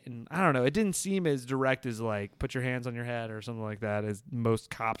saying it. And I don't know. It didn't seem as direct as like "put your hands on your head" or something like that as most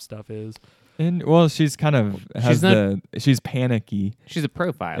cop stuff is. And well, she's kind of she's panicky She's a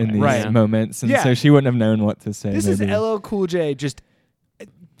profiler. in these Right. moments, and Yeah. so she wouldn't have known what to say. This maybe. is LL Cool J. Just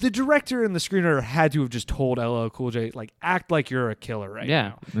the director and the screenwriter had to have just told LL Cool J, like, act like you're a killer right Yeah.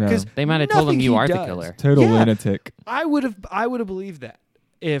 now. Yeah. Because They might have told him nothing you he are the does. killer. Total Yeah. lunatic. I would have believed that.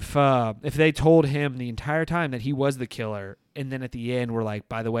 if they told him the entire time that he was the killer, and then at the end we're like,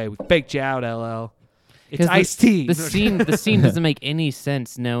 by the way, we faked you out, LL. It's Ice-T. The scene doesn't make any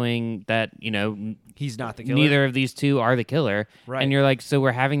sense, knowing that he's not the killer. neither of these two are the killer. Right. And you're like, so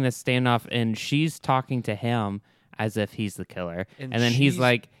we're having this standoff, and she's talking to him as if he's the killer, and then he's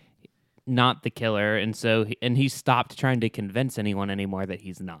like, not the killer, and so he stopped trying to convince anyone anymore that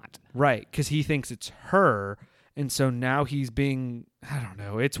he's not. Right, because he thinks it's her, and so now he's being, I don't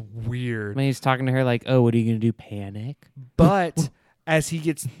know, it's weird. I mean, he's talking to her like, oh, what are you gonna do? Panic? But as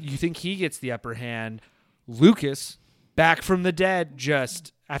you think he gets the upper hand, Lucas, back from the dead,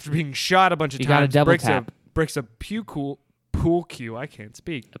 just after being shot a bunch of He times, got a double tap. Bricks a pool cue. I can't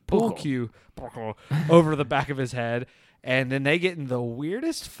speak. A pool cue over the back of his head, and then they get in the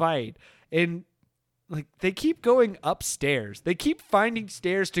weirdest fight. And like they keep going upstairs. They keep finding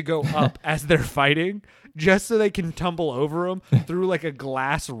stairs to go up as they're fighting, just so they can tumble over them through like a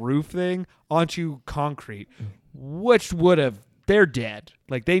glass roof thing onto concrete, which would have. They're dead.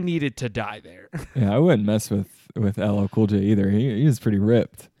 Like they needed to die there. Yeah, I wouldn't mess with LL Cool J either. He was pretty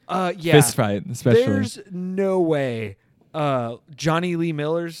ripped. Yeah. Fist fight, especially. There's no way Johnny Lee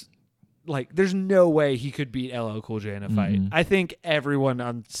Miller's there's no way he could beat LL Cool J in a fight. I think everyone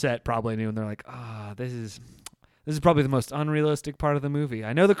on set probably knew, and they're like, this is probably the most unrealistic part of the movie.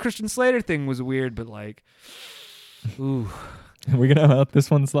 I know the Christian Slater thing was weird, but like, ooh. Are we gonna let this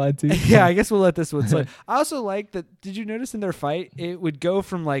one slide too? Yeah, I guess we'll let this one slide. I also like that. Did you notice in their fight, it would go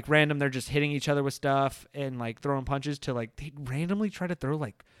from like random, they're just hitting each other with stuff and like throwing punches, to like they'd randomly try to throw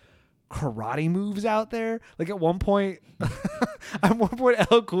like karate moves out there. Like at one point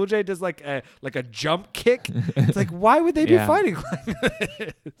LL Cool J does like a jump kick. It's like, why would they be fighting like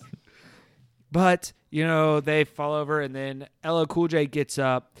this? But they fall over, and then LL Cool J gets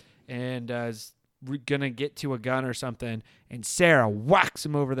up and is gonna get to a gun or something, and Sarah whacks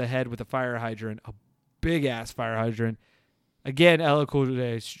him over the head with a fire hydrant, a big ass fire hydrant. Again, LL Cool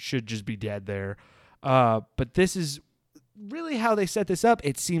J should just be dead there. But this is really how they set this up.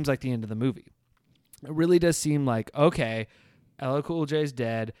 It seems like the end of the movie. It really does seem like, okay, LL Cool J's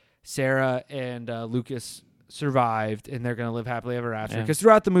dead. Sarah and Lucas survived, and they're gonna live happily ever after. Because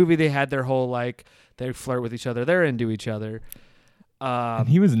throughout the movie, they had their whole they flirt with each other, they're into each other. And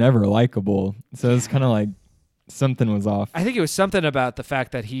he was never likable, so it's kind of like something was off. I think it was something about the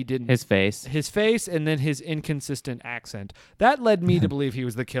fact that he didn't... His face, and then his inconsistent accent. That led me to believe he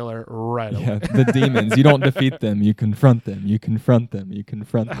was the killer right away. Yeah, the demons. You don't defeat them. You confront them. You confront them. You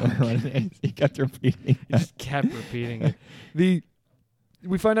confront them. He kept repeating. He just kept repeating it.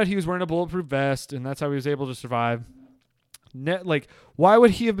 We find out he was wearing a bulletproof vest, and that's how he was able to survive. Why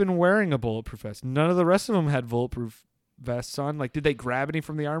would he have been wearing a bulletproof vest? None of the rest of them had bulletproof vests on. Like, did they grab any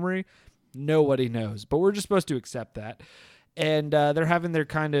from the armory? Nobody knows, but we're just supposed to accept that. And they're having their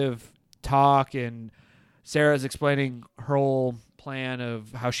kind of talk, and Sarah's explaining her whole plan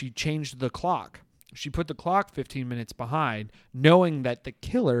of how she changed the clock. She put the clock 15 minutes behind, knowing that the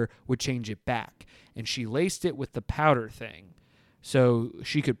killer would change it back, and she laced it with the powder thing so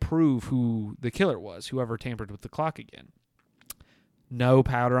she could prove who the killer was, whoever tampered with the clock again. No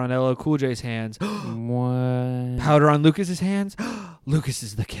powder on LL Cool J's hands. What? Powder on Lucas's hands. Lucas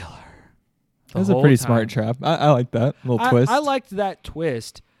is the killer. That was a pretty smart trap. I like that little twist. I liked that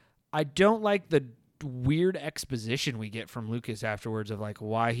twist. I don't like the weird exposition we get from Lucas afterwards of like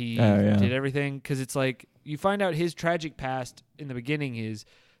why he did everything, because it's like you find out his tragic past in the beginning is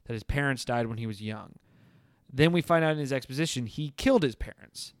that his parents died when he was young. Then we find out in his exposition he killed his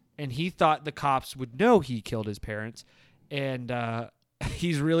parents, and he thought the cops would know he killed his parents, and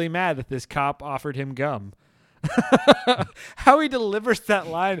he's really mad that this cop offered him gum. How he delivers that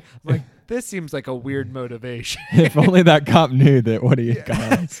line, I'm like, this seems like a weird motivation. If only that cop knew that what he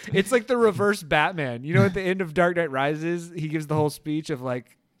got. It's like the reverse Batman. At the end of Dark Knight Rises, he gives the whole speech of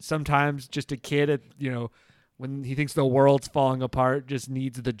like, sometimes just a kid when he thinks the world's falling apart, just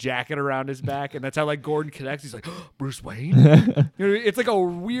needs the jacket around his back, and that's how like Gordon connects. He's like, oh, Bruce Wayne. It's like a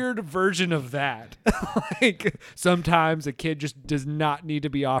weird version of that. Like sometimes a kid just does not need to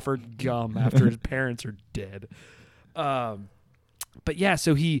be offered gum after his parents are dead. But yeah,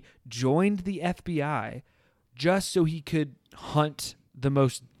 so he joined the FBI just so he could hunt the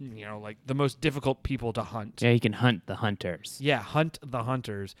most, the most difficult people to hunt. Yeah, he can hunt the hunters. Yeah, hunt the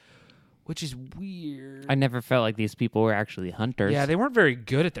hunters. Which is weird. I never felt like these people were actually hunters. Yeah, they weren't very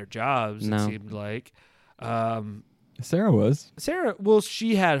good at their jobs, No. it seemed like. Sarah was. Sarah, well,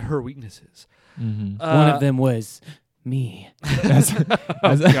 she had her weaknesses. Mm-hmm. One of them was me.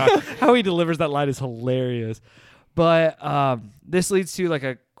 God. How he delivers that line is hilarious. But this leads to like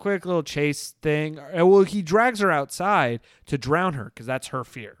a quick little chase thing. Well, he drags her outside to drown her because that's her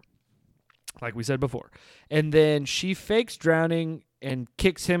fear, like we said before. And then she fakes drowning and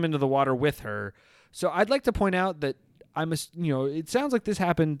kicks him into the water with her. So I'd like to point out that it sounds like this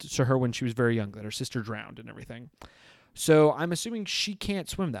happened to her when she was very young, that her sister drowned and everything. So I'm assuming she can't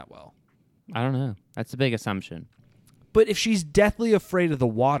swim that well. I don't know. That's a big assumption. But if she's deathly afraid of the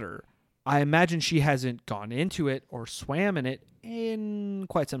water, I imagine she hasn't gone into it or swam in it in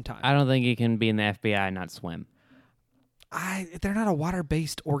quite some time. I don't think you can be in the FBI and not swim. They're not a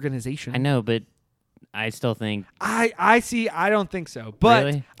water-based organization. I know, but I still think... I see. I don't think so. But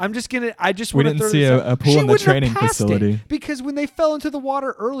Really? I'm just going to... I just We want to didn't throw see this out. a pool She in the wouldn't have training passed it, facility. because when they fell into the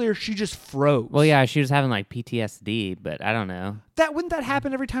water earlier, she just froze. Well, yeah, she was having like PTSD, but I don't know. Wouldn't that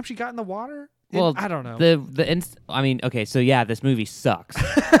happen every time she got in the water? Well, I don't know. Okay, so yeah, this movie sucks.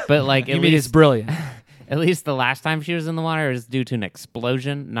 But like You mean it's brilliant. at least the last time she was in the water was due to an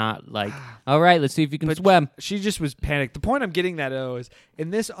explosion, not like, all right, let's see if you can swim. She just was panicked. The point I'm getting at, is in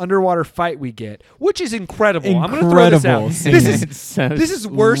this underwater fight we get, which is incredible. I'm going to throw this out. Incredible This scene. is this is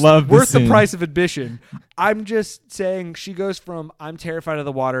worth Love the the scene. price of admission. I'm just saying she goes from I'm terrified of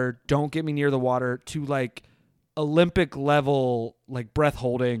the water, don't get me near the water, to like Olympic level like breath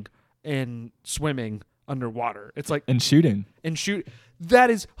holding and swimming underwater. It's like And shooting. and shoot.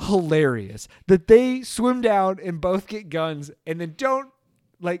 That is hilarious. That they swim down and both get guns and then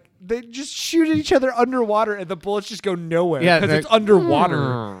they just shoot at each other underwater and the bullets just go nowhere Yeah, because it's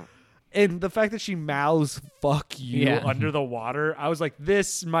underwater. And the fact that she mouths "fuck you" Yeah. under the water, I was like,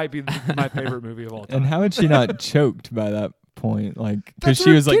 this might be my favorite movie of all time. And how had she not choked by that point? Like, because That's she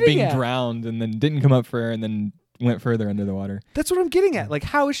what was I'm like getting being at. drowned and then didn't come up for air and then went further under the water. That's what I'm getting at. Like,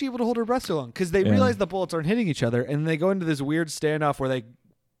 how is she able to hold her breath so long? Because they Yeah. realize the bullets aren't hitting each other, and they go into this weird standoff where they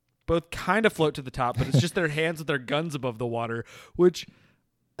both kind of float to the top, but it's just their hands with their guns above the water, which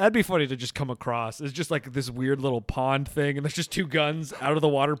that'd be funny to just come across. It's just like this weird little pond thing, and there's just two guns out of the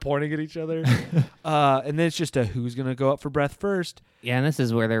water pointing at each other. And then it's just who's going to go up for breath first. Yeah, and this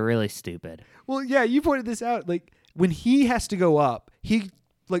is where they're really stupid. Well, yeah, you pointed this out. Like, when he has to go up, he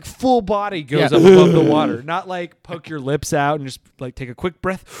like full body goes Yeah. up above the water, not like poke your lips out and just like take a quick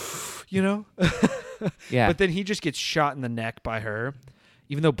breath, you know? Yeah. But then he just gets shot in the neck by her,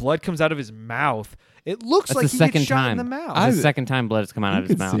 even though blood comes out of his mouth. It looks That's like the he second gets shot time. in the mouth. It's the second time blood has come out You of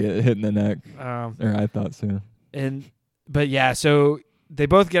his could mouth. see it hitting the neck. Um, Or I thought so. but yeah, so they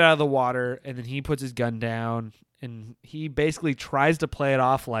both get out of the water, and then he puts his gun down, and he basically tries to play it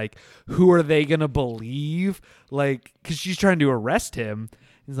off like, who are they gonna believe? Like, because she's trying to arrest him.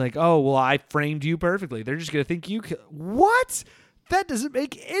 He's like, oh, well, I framed you perfectly. They're just gonna think you what? That doesn't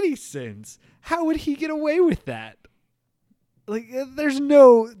make any sense. How would he get away with that? Like, there's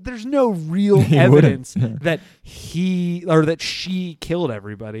no real He evidence wouldn't. that he or that she killed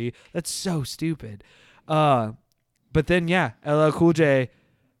everybody. That's so stupid. But then, yeah, LL Cool J,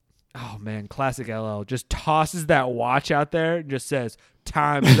 oh man, classic LL, just tosses that watch out there and just says,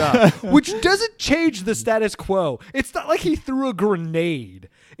 time's up, which doesn't change the status quo. It's not like he threw a grenade.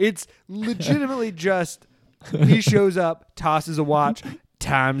 It's legitimately just he shows up, tosses a watch,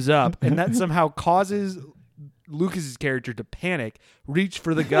 time's up, and that somehow causes Lucas's character to panic, reach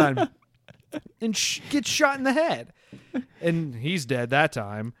for the gun, and gets shot in the head. And he's dead that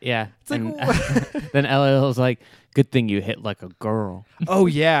time. Yeah. It's like, And then LL's like, good thing you hit like a girl. oh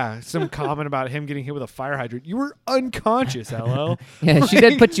yeah, some comment about him getting hit with a fire hydrant. You were unconscious, LL. Yeah, she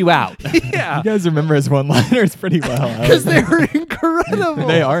did put you out. Yeah, You guys remember his one-liners pretty well. because they were incredible.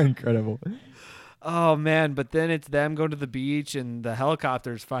 They are incredible. Oh man, but then it's them going to the beach, and the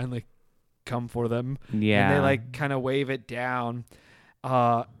helicopters finally come for them. Yeah. And they like kind of wave it down.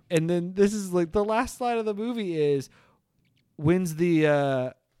 And then this is like the last line of the movie is, when's the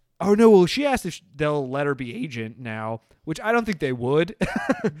oh no, well, she asked if they'll let her be agent now, which I don't think they would.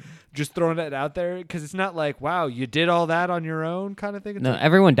 Just throwing it out there, because it's not like, wow, you did all that on your own kind of thing. It's No, like,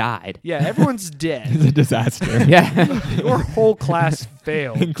 everyone died. yeah, everyone's It's dead. a disaster. Yeah. Your whole class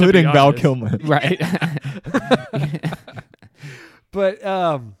failed, to be Including Val honest. Kilmer. Right. But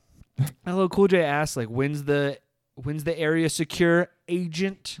LL Cool J asks, like, when's the area secure,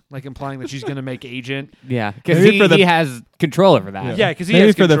 agent? Like, implying that she's gonna make agent. Yeah. Because Maybe for the- he has control over that. Yeah, because he Maybe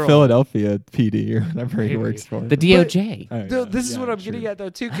has for the control. Philadelphia PD or whatever he Maybe. works for. The DOJ. Oh, No, yeah, this is yeah, what I'm true. getting at though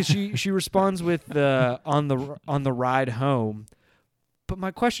too, because she responds with the on the ride home. But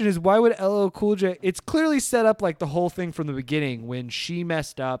my question is, why would LL Cool J? It's clearly set up like the whole thing from the beginning when she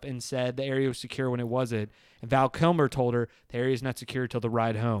messed up and said the area was secure when it wasn't, and Val Kilmer told her the area is not secure till the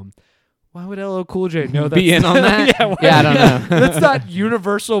ride home. Why would LL Cool J know that? Be in on that? Yeah, Yeah, I don't know. That's not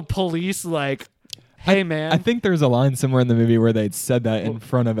Universal Police. Like, hey man. I think there's a line somewhere in the movie where they'd said that in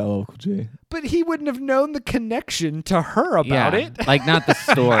front of LL Cool J. But he wouldn't have known the connection to her about it. Like, not the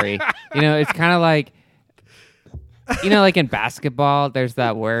story. It's kind of like, like in basketball, there's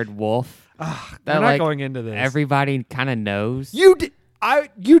that word wolf. We're that not like going into this. everybody kind of knows. You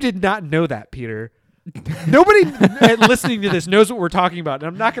did not know that, Peter. Nobody listening to this knows what we're talking about, and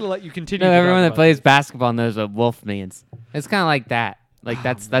I'm not going to let you continue. No, to everyone talk that about plays basketball knows what wolf means. It's kind of like that. Like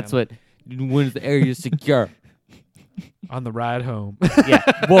that's what wins the area secure. on the ride home. Yeah,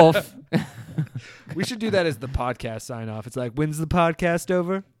 wolf. We should do that as the podcast sign off. It's like, when's the podcast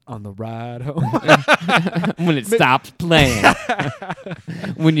over? On the ride home. When it stops playing.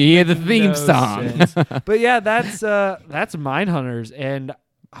 When you hear the theme No song. sense. But yeah, that's Mindhunters, and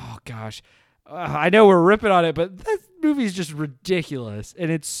oh gosh, I know we're ripping on it, but that movie's just ridiculous,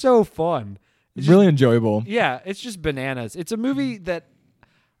 and it's so fun. It's Really enjoyable. Yeah, it's just bananas. It's a movie that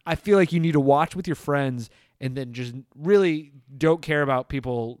I feel like you need to watch with your friends and then just really don't care about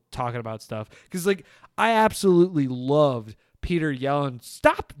people talking about stuff. Because, like, I absolutely loved Peter yelling,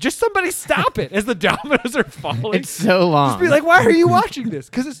 "Stop! Just somebody stop it!" as the dominoes are falling. It's so long. Just be like, why are you watching this?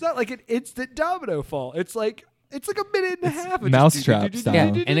 Because it's not like an instant domino fall. It's like a minute and a half. of just Mousetrap style.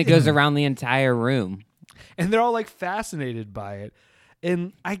 Yeah, and it goes around the entire room. and they're all like fascinated by it.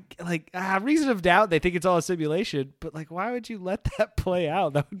 And I like reason of doubt. They think it's all a simulation, but like, why would you let that play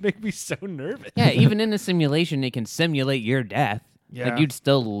out? That would make me so nervous. Yeah, even in a simulation, it can simulate your death. Yeah. Like, you'd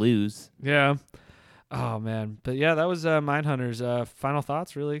still lose. Yeah. Oh man, but yeah, that was Mindhunters. Final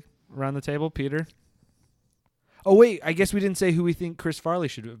thoughts, really, around the table, Peter. Oh wait, I guess we didn't say who we think Chris Farley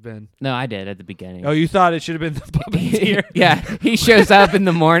should have been. No, I did at the beginning. Oh, you thought it should have been the puppeteer? Yeah, he shows up in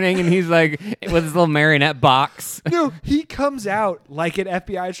the morning and he's like with his little marionette box. No, he comes out like an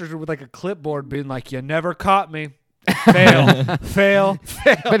FBI instructor with like a clipboard, being like, "You never caught me." Fail, fail,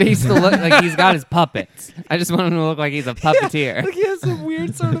 fail. But he still look like he's got his puppets. I just want him to look like he's a puppeteer. Like he has some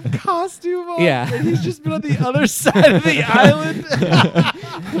weird sort of costume on. Yeah. And he's just been on the other side of the island.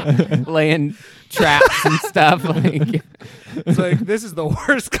 Laying traps and stuff. Like, It's like, this is the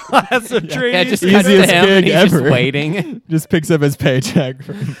worst class of training. yeah, just cuts to Easiest him and gig he's ever. just waiting. Just picks up his paycheck.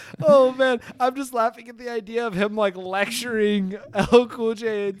 Oh man, I'm just laughing at the idea of him like lecturing LL Cool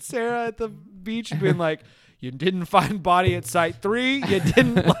J and Sarah at the beach, being like, "You didn't find body at site 3. You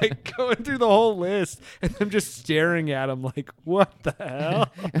didn't," like, going through the whole list, and them just staring at him like, "What the hell?"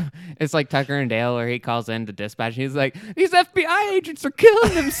 It's like Tucker and Dale where he calls in to dispatch and he's like, "These FBI agents are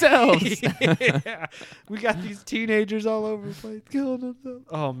killing themselves." Yeah. We got these teenagers all over the place killing themselves.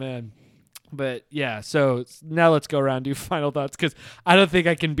 Oh man. But yeah, so now let's go around and do final thoughts, because I don't think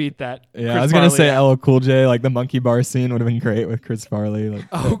I can beat that. Yeah, Chris I was gonna Farley. say LL Cool J, like the monkey bar scene would have been great with Chris Farley. Like,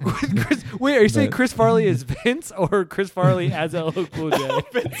 Oh, wait, are you saying But- Chris Farley is Vince or Chris Farley as LL Cool J?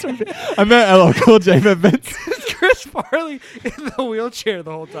 I meant LL Cool J, but Vince. Chris Farley in the wheelchair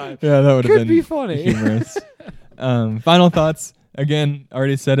the whole time. Yeah, that would have Could been be funny. humorous. Final thoughts. Again,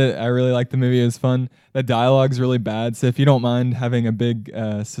 already said it. I really like the movie. It was fun. The dialogue's really bad. So if you don't mind having a big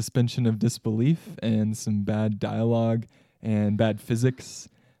suspension of disbelief and some bad dialogue and bad physics.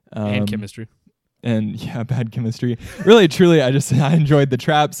 And chemistry. And yeah, bad chemistry. Really, truly, I enjoyed the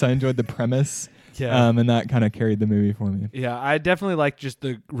traps. I enjoyed the premise. Yeah. And that kind of carried the movie for me. Yeah, I definitely like just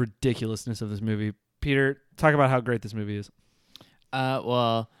the ridiculousness of this movie. Peter, talk about how great this movie is.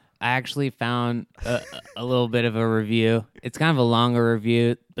 Well, I actually found a little bit of a review. It's kind of a longer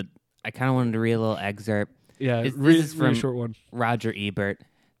review, but I kind of wanted to read a little excerpt. Yeah, This really, is really from short one.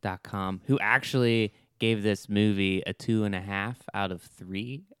 RogerEbert.com, who actually gave this movie a 2.5 out of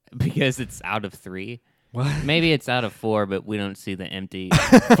 3 because it's out of 3. What? Maybe it's out of 4, but we don't see the empty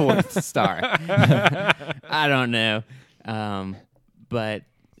 4th star. I don't know. But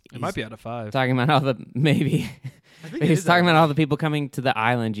It might be out of 5. talking about all the maybe. I think He's talking about all the people coming to the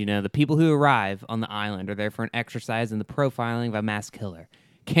island, the people who arrive on the island are there for an exercise in the profiling of a mass killer.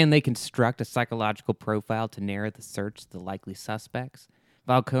 Can they construct a psychological profile to narrow the search to the likely suspects?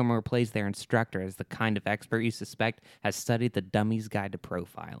 Val Kilmer plays their instructor as the kind of expert you suspect has studied the Dummy's Guide to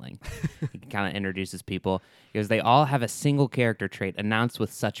Profiling. He kind of introduces people. He goes, they all have a single character trait announced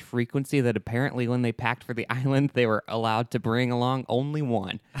with such frequency that apparently when they packed for the island, they were allowed to bring along only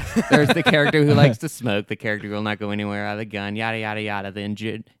one. There's the character who likes to smoke, the character who will not go anywhere without a gun, yada, yada, yada.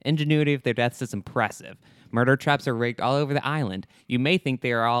 The ingenuity of their deaths is impressive. Murder traps are rigged all over the island. You may think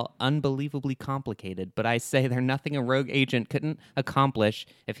they are all unbelievably complicated, but I say they're nothing a rogue agent couldn't accomplish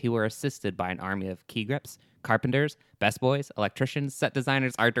if he were assisted by an army of key grips, carpenters, best boys, electricians, set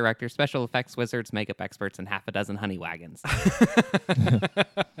designers, art directors, special effects wizards, makeup experts, and half a dozen honey wagons.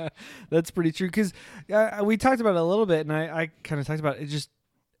 That's pretty true, because we talked about it a little bit, and I kind of talked about it just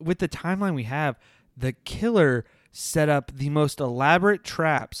with the timeline we have. the killer set up the most elaborate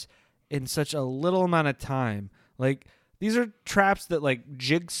traps in such a little amount of time. Like, these are traps that like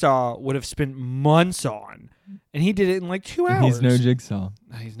Jigsaw would have spent months on, and he did it in like 2 hours. He's no Jigsaw.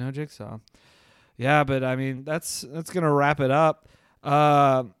 He's no Jigsaw. Yeah, but I mean that's gonna wrap it up.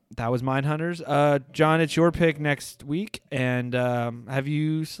 That was Mindhunters. John, it's your pick next week, and have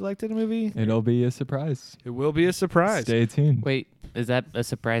you selected a movie? It'll be a surprise. It will be a surprise. Stay tuned. Wait, is that a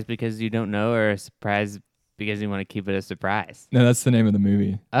surprise because you don't know, or a surprise because you want to keep it a surprise? No, that's the name of the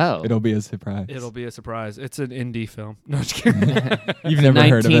movie. Oh. It'll be a surprise. It'll be a surprise. It's an indie film. No, just kidding. You've never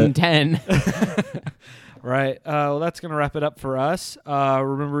heard of it. 1910. Right. Well, that's going to wrap it up for us.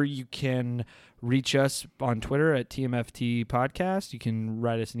 Remember, you can reach us on Twitter at TMFT Podcast. You can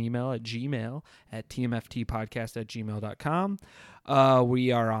write us an email at tmftpodcast@gmail.com.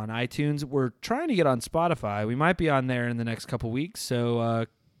 We are on iTunes. We're trying to get on Spotify. We might be on there in the next couple weeks, so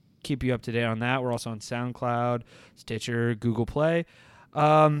keep you up to date on that. We're also on SoundCloud, Stitcher, Google Play.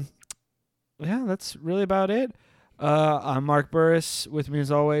 Yeah, that's really about it. I'm Mark Burris. With me,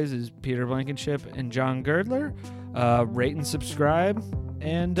 as always, is Peter Blankenship and John Girdler. Rate and subscribe.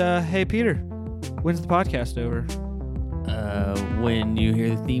 And hey, Peter, when's the podcast over? When you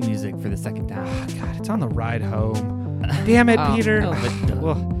hear the theme music for the second time. Oh, God, it's on the ride home. Damn it, Oh, Peter. no,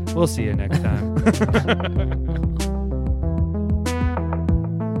 but- We'll see you next time.